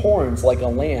 2 horns like a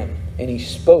lamb, and he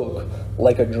spoke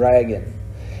like a dragon.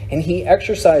 And he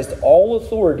exercised all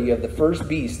authority of the first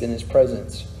beast in his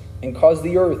presence, and caused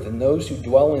the earth and those who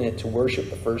dwell in it to worship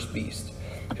the first beast,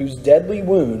 whose deadly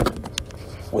wound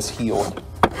was healed.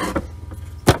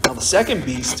 Now the second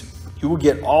beast, he will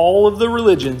get all of the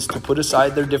religions to put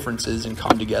aside their differences and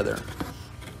come together.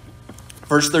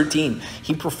 Verse 13,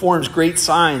 he performs great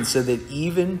signs so that he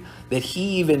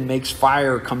even makes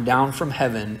fire come down from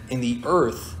heaven in the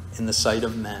earth in the sight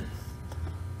of men.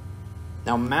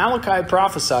 Now Malachi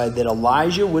prophesied that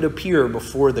Elijah would appear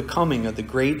before the coming of the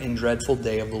great and dreadful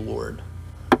day of the Lord.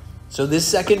 So this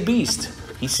second beast,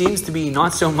 he seems to be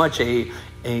not so much a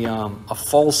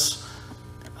false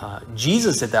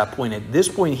Jesus at that point. At this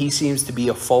point, he seems to be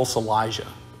a false Elijah.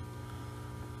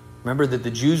 Remember that the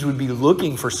Jews would be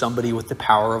looking for somebody with the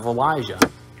power of Elijah.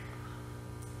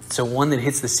 So one that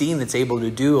hits the scene that's able to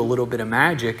do a little bit of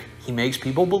magic, he makes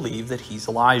people believe that he's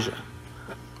Elijah.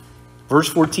 Verse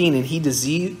 14, and he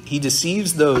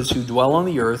deceives those who dwell on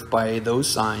the earth by those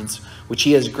signs, which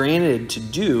he has granted to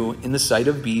do in the sight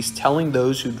of beasts, telling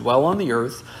those who dwell on the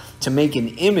earth to make an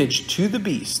image to the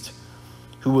beast,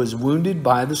 who was wounded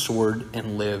by the sword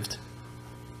and lived.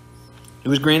 He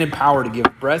was granted power to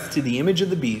give breath to the image of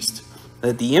the beast,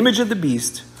 that the image of the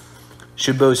beast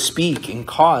should both speak and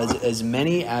cause as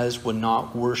many as would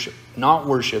not worship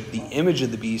the image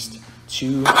of the beast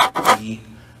to be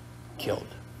killed.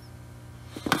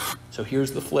 So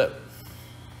here's the flip.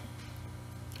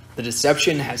 The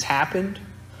deception has happened,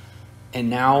 and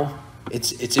now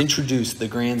it's introduced, the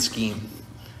grand scheme.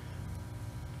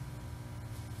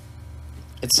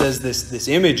 It says this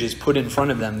image is put in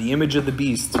front of them, the image of the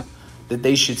beast, that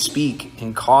they should speak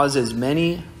and cause as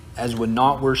many as would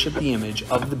not worship the image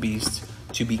of the beast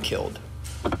to be killed.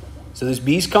 So this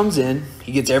beast comes in,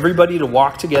 he gets everybody to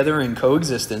walk together in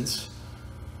coexistence,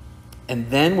 and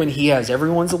then when he has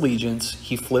everyone's allegiance,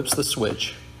 he flips the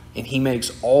switch, and he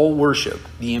makes all worship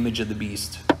the image of the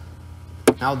beast.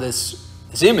 Now this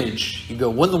image, you go,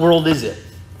 what in the world is it?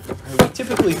 We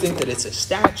typically think that it's a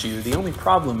statue. The only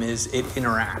problem is it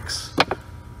interacts.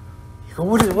 You go,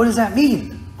 what does that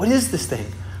mean? What is this thing?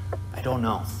 I don't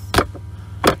know.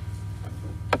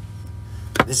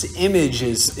 This image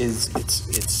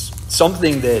it's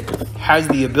something that has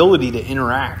the ability to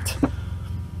interact.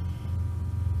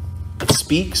 It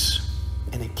speaks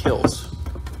and it kills.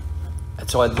 And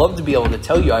so I'd love to be able to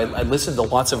tell you, I listened to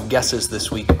lots of guesses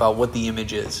this week about what the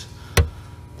image is.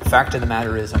 The fact of the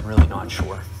matter is, I'm really not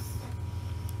sure.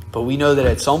 But we know that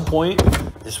at some point,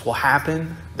 this will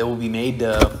happen. They will be made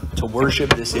to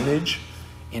worship this image.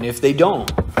 And if they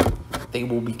don't, they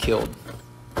will be killed.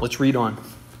 Let's read on.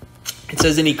 It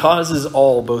says, and he causes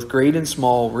all, both great and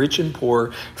small, rich and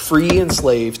poor, free and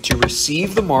slave, to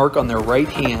receive the mark on their right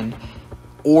hand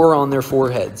or on their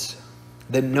foreheads,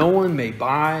 that no one may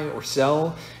buy or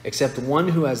sell except one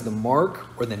who has the mark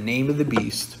or the name of the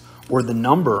beast or the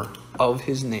number of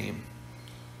his name.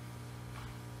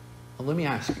 Well, let me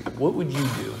ask you, what would you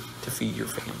do to feed your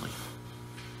family?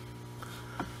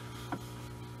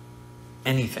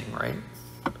 Anything, right?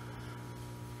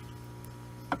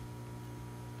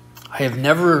 I have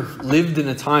never lived in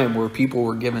a time where people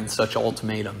were given such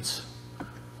ultimatums.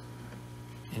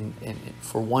 And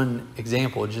for one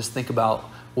example, just think about,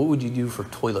 what would you do for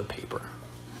toilet paper?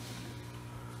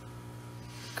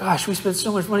 Gosh, we spent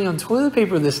so much money on toilet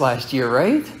paper this last year,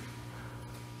 right?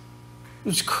 It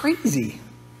was crazy.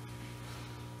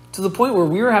 To the point where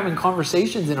we were having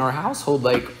conversations in our household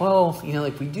like, well,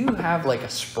 like we do have like a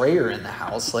sprayer in the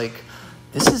house. Like,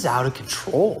 this is out of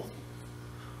control.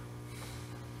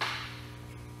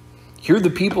 Here the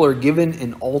people are given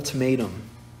an ultimatum.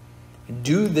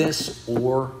 Do this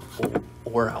or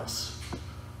else.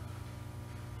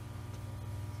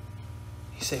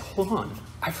 You say, hold on,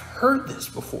 I've heard this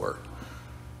before.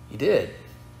 You did.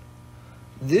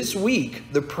 This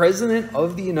week, the President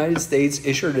of the United States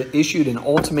issued an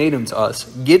ultimatum to us.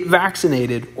 Get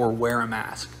vaccinated or wear a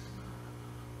mask.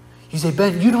 You say,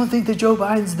 Ben, you don't think that Joe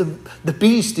Biden's the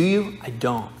beast, do you? I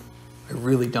don't. I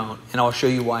really don't. And I'll show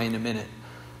you why in a minute.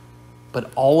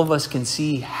 But all of us can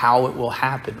see how it will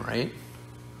happen, right?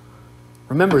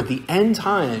 Remember, the end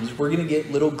times, we're going to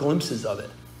get little glimpses of it.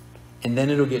 And then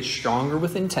it'll get stronger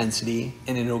with intensity,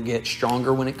 and it'll get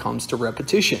stronger when it comes to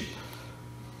repetition.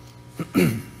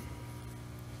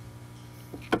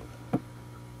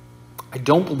 I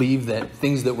don't believe that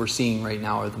things that we're seeing right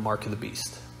now are the mark of the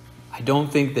beast. I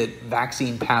don't think that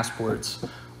vaccine passports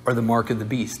are the mark of the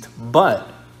beast. But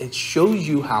it shows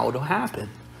you how it'll happen.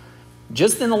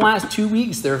 Just in the last 2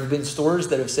 weeks, there have been stores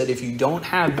that have said, if you don't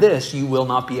have this, you will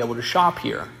not be able to shop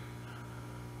here.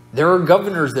 There are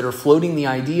governors that are floating the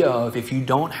idea of if you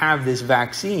don't have this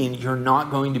vaccine, you're not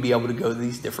going to be able to go to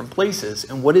these different places.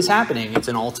 And what is happening? It's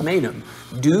an ultimatum.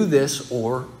 Do this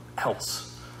or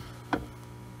else.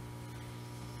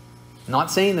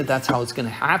 Not saying that that's how it's going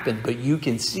to happen, but you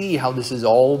can see how this is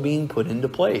all being put into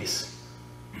place.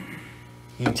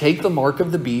 You take the mark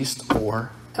of the beast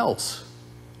or else.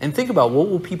 And think about, what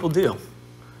will people do?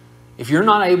 If you're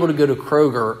not able to go to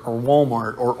Kroger or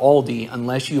Walmart or Aldi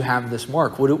unless you have this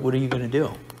mark, what are you going to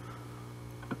do?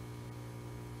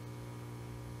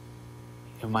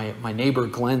 My neighbor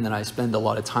Glenn that I spend a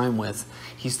lot of time with,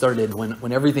 he started,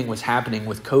 when everything was happening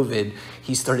with COVID,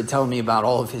 he started telling me about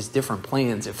all of his different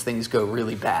plans if things go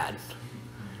really bad.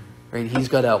 Right? He's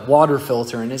got a water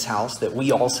filter in his house that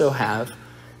we also have,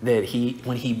 that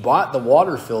when he bought the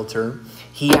water filter,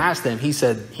 he asked them, he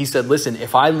said, listen,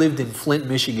 if I lived in Flint,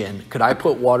 Michigan, could I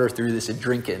put water through this and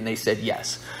drink it? And they said,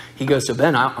 yes. He goes, so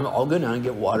Ben, I'll go down and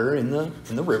get water in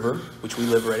the river, which we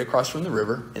live right across from the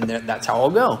river. And that's how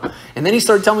I'll go. And then he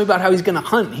started telling me about how he's going to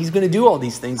hunt. He's going to do all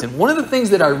these things. And one of the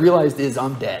things that I realized is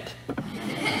I'm dead.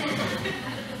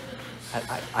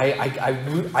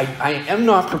 I am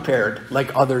not prepared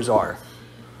like others are.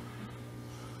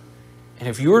 And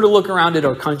if you were to look around at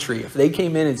our country, if they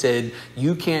came in and said,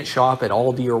 you can't shop at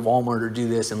Aldi or Walmart or do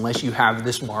this unless you have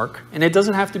this mark, and it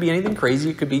doesn't have to be anything crazy,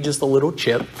 it could be just a little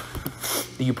chip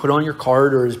that you put on your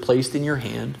card or is placed in your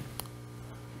hand,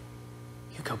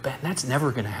 you go, Ben, that's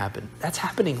never going to happen. That's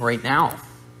happening right now.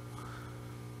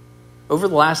 Over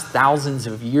the last thousands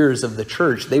of years of the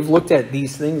church, they've looked at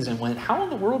these things and went, how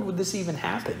in the world would this even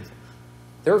happen?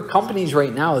 There are companies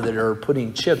right now that are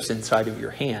putting chips inside of your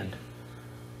hand.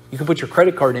 You can put your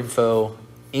credit card info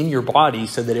in your body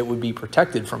so that it would be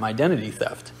protected from identity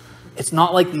theft. It's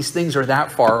not like these things are that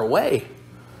far away.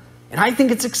 And I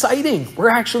think it's exciting. We're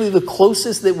actually the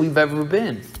closest that we've ever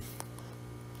been.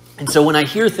 And so when I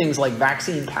hear things like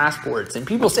vaccine passports and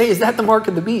people say, is that the mark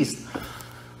of the beast?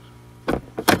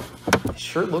 It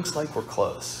sure looks like we're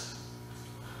close.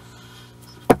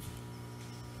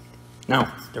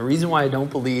 Now, the reason why I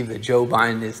don't believe that Joe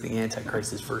Biden is the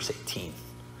Antichrist is verse 18.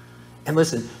 And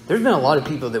listen, there's been a lot of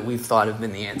people that we've thought have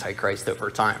been the Antichrist over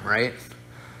time, right?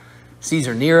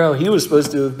 Caesar Nero, he was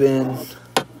supposed to have been.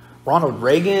 Ronald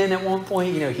Reagan at one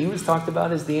point, he was talked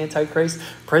about as the Antichrist.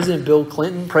 President Bill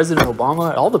Clinton, President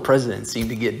Obama, all the presidents seem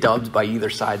to get dubbed by either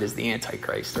side as the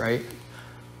Antichrist, right?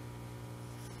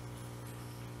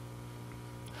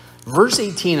 Verse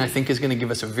 18, I think, is going to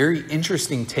give us a very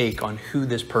interesting take on who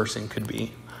this person could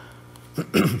be.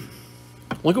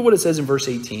 Look at what it says in verse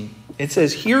 18. It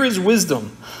says, here is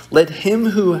wisdom. Let him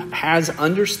who has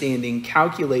understanding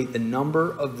calculate the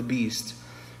number of the beast.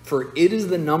 For it is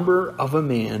the number of a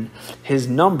man. His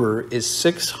number is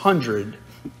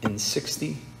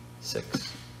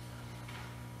 666.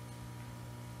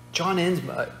 John ends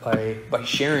by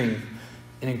sharing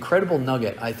an incredible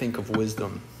nugget, I think, of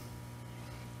wisdom.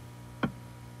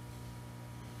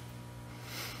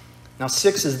 Now,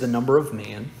 6 is the number of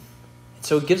man.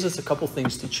 So it gives us a couple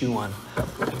things to chew on.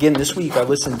 Again, this week I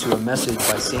listened to a message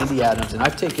by Sandy Adams, and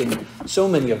I've taken so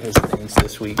many of his things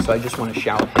this week, so I just want to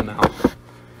shout him out.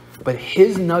 But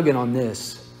his nugget on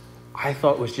this, I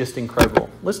thought was just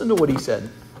incredible. Listen to what he said.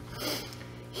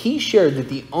 He shared that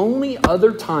the only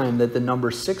other time that the number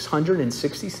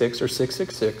 666 or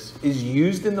 666 is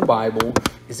used in the Bible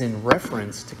is in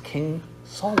reference to King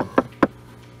Solomon.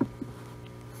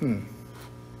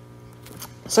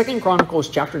 2 Chronicles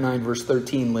chapter 9, verse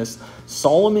 13 lists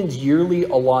Solomon's yearly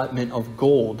allotment of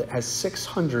gold as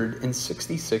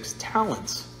 666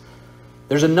 talents.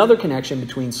 There's another connection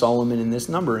between Solomon and this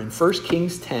number. In 1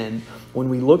 Kings 10, when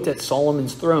we looked at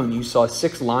Solomon's throne, you saw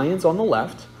 6 lions on the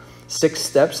left, 6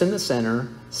 steps in the center,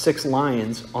 6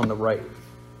 lions on the right.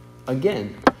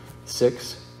 Again,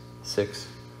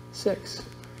 666.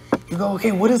 You go,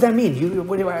 okay, what does that mean?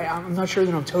 I'm not sure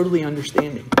that I'm totally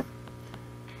understanding.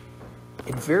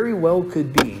 It very well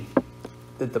could be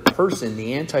that the person,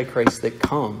 the Antichrist that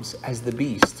comes as the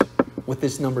beast with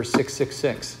this number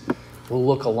 666 will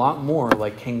look a lot more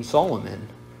like King Solomon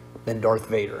than Darth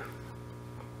Vader.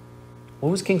 What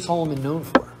was King Solomon known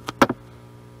for?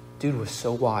 Dude was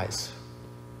so wise.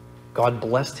 God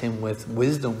blessed him with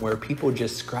wisdom where people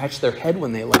just scratched their head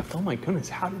when they left. Oh my goodness,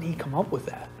 how did he come up with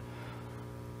that?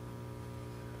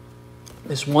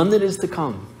 This one that is to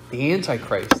come, the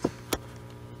Antichrist,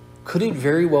 could it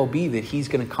very well be that he's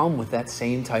going to come with that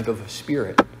same type of a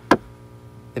spirit?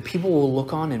 That people will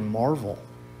look on and marvel.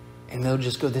 And they'll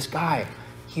just go, this guy,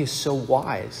 he is so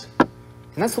wise. And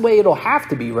that's the way it'll have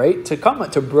to be, right?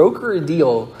 To broker a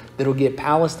deal that'll get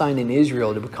Palestine and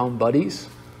Israel to become buddies.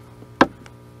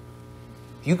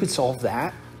 If you could solve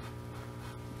that,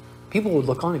 people would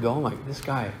look on and go, oh my, this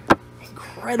guy,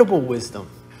 incredible wisdom.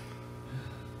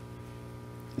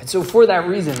 And so for that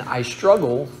reason, I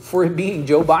struggle for it being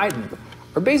Joe Biden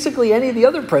or basically any of the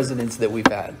other presidents that we've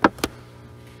had.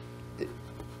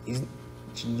 He's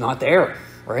not there,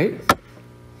 right?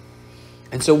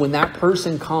 And so when that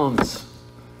person comes,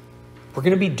 we're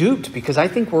going to be duped because I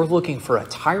think we're looking for a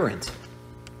tyrant.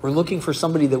 We're looking for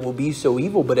somebody that will be so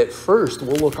evil, but at first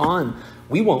we'll look on.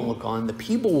 We won't look on. The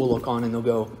people will look on and they'll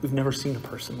go, we've never seen a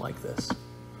person like this.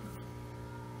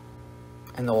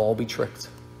 And they'll all be tricked.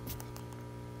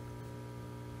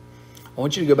 I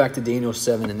want you to go back to Daniel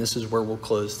 7, and this is where we'll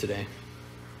close today.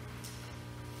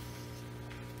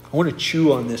 I want to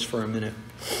chew on this for a minute.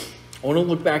 I want to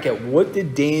look back at what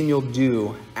did Daniel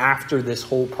do after this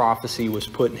whole prophecy was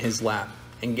put in his lap.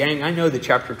 And gang, I know that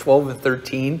chapter 12 and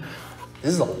 13,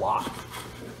 this is a lot.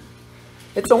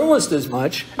 It's almost as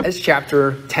much as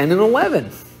chapter 10 and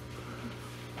 11.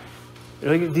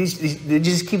 They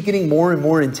just keep getting more and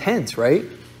more intense, right?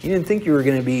 You didn't think you were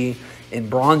going to be in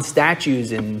bronze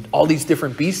statues and all these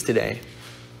different beasts today.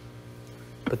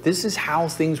 But this is how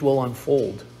things will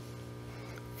unfold.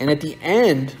 And at the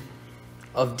end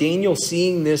of Daniel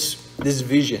seeing this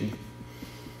vision,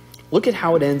 look at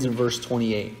how it ends in verse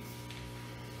 28.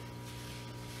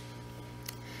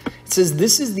 It says,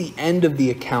 this is the end of the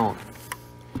account.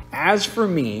 As for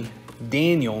me,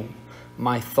 Daniel,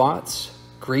 my thoughts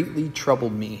greatly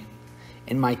troubled me,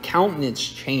 and my countenance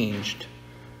changed,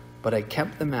 but I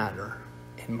kept the matter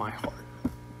in my heart.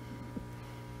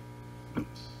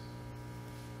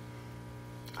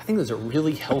 I think that's a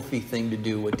really healthy thing to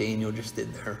do, what Daniel just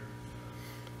did there.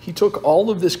 He took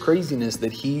all of this craziness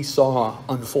that he saw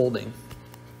unfolding,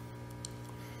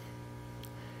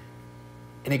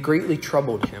 and it greatly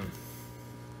troubled him.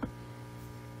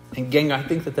 And gang, I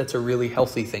think that that's a really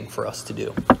healthy thing for us to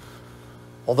do.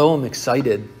 Although I'm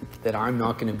excited that I'm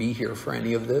not going to be here for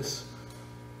any of this,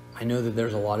 I know that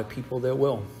there's a lot of people that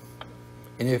will.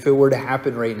 And if it were to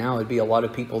happen right now, it'd be a lot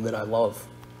of people that I love.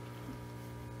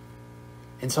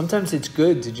 And sometimes it's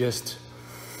good to just...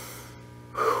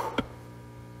 I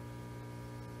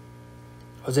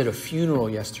was at a funeral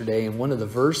yesterday, and one of the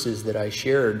verses that I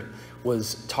shared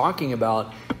was talking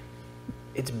about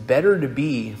it's better to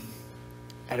be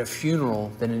at a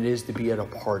funeral than it is to be at a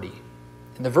party.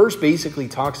 And the verse basically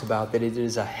talks about that it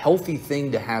is a healthy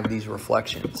thing to have these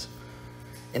reflections.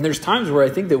 And there's times where I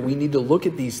think that we need to look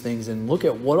at these things and look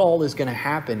at what all is going to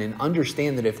happen and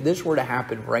understand that if this were to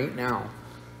happen right now,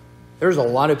 there's a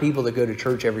lot of people that go to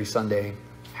church every Sunday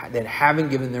that haven't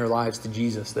given their lives to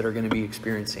Jesus that are going to be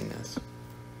experiencing this.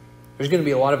 There's going to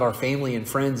be a lot of our family and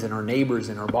friends and our neighbors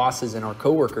and our bosses and our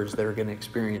coworkers that are going to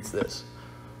experience this.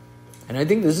 And I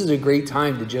think this is a great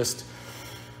time to just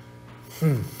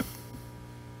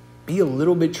be a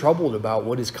little bit troubled about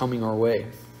what is coming our way.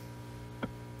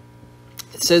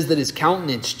 It says that his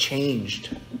countenance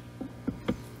changed.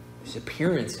 His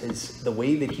appearance, the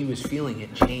way that he was feeling,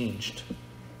 it changed.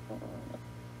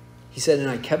 He said, and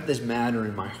I kept this matter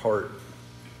in my heart.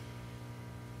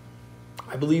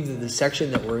 I believe that the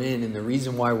section that we're in and the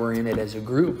reason why we're in it as a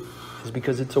group is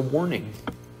because it's a warning.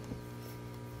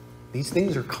 These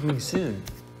things are coming soon.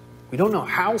 We don't know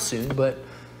how soon, but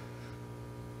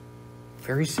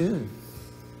very soon.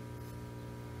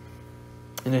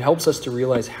 And it helps us to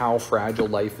realize how fragile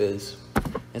life is.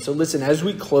 And so listen, as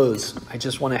we close, I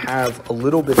just want to have a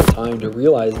little bit of time to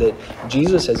realize that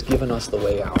Jesus has given us the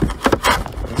way out.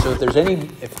 And so if there's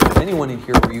anyone in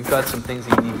here where you've got some things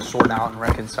that you need to sort out and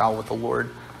reconcile with the Lord,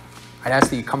 I'd ask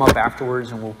that you come up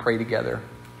afterwards and we'll pray together.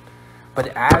 But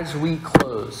as we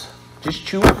close, just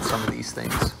chew on some of these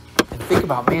things and think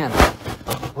about, man,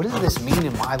 what does this mean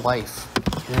in my life?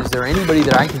 And is there anybody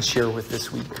that I can share with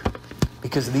this week?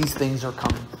 Because these things are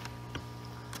coming.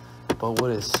 But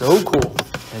what is so cool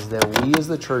is that we as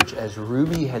the church, as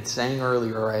Ruby had sang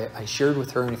earlier, I shared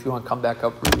with her, and if you want to come back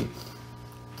up, Ruby,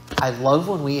 I love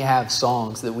when we have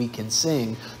songs that we can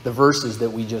sing the verses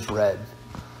that we just read.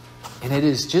 And it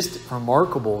is just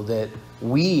remarkable that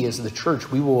we as the church,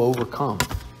 we will overcome.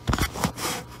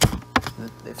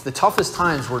 If the toughest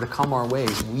times were to come our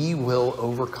ways, we will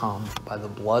overcome by the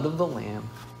blood of the Lamb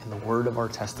and the word of our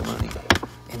testimony.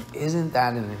 And isn't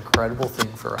that an incredible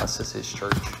thing for us as His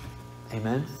church?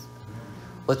 Amen?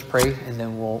 Let's pray and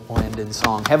then we'll end in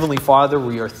song. Heavenly Father,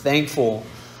 we are thankful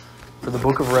for the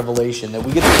book of Revelation, that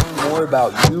we get to learn more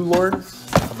about you, Lord,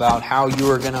 about how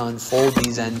you are going to unfold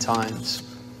these end times.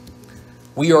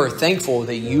 We are thankful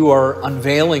that you are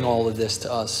unveiling all of this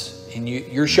to us, and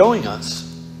you're showing us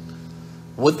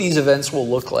what these events will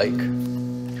look like.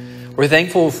 We're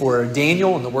thankful for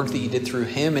Daniel and the work that you did through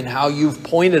him and how you've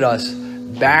pointed us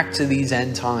back to these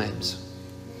end times.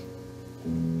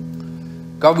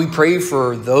 God, we pray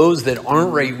for those that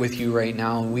aren't right with you right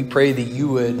now, and we pray that you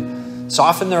would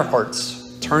soften their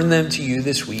hearts, turn them to you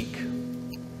this week.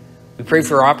 We pray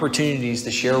for opportunities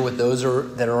to share with those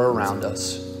that are around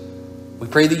us. We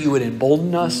pray that you would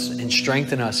embolden us and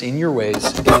strengthen us in your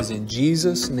ways. It is in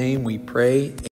Jesus' name we pray.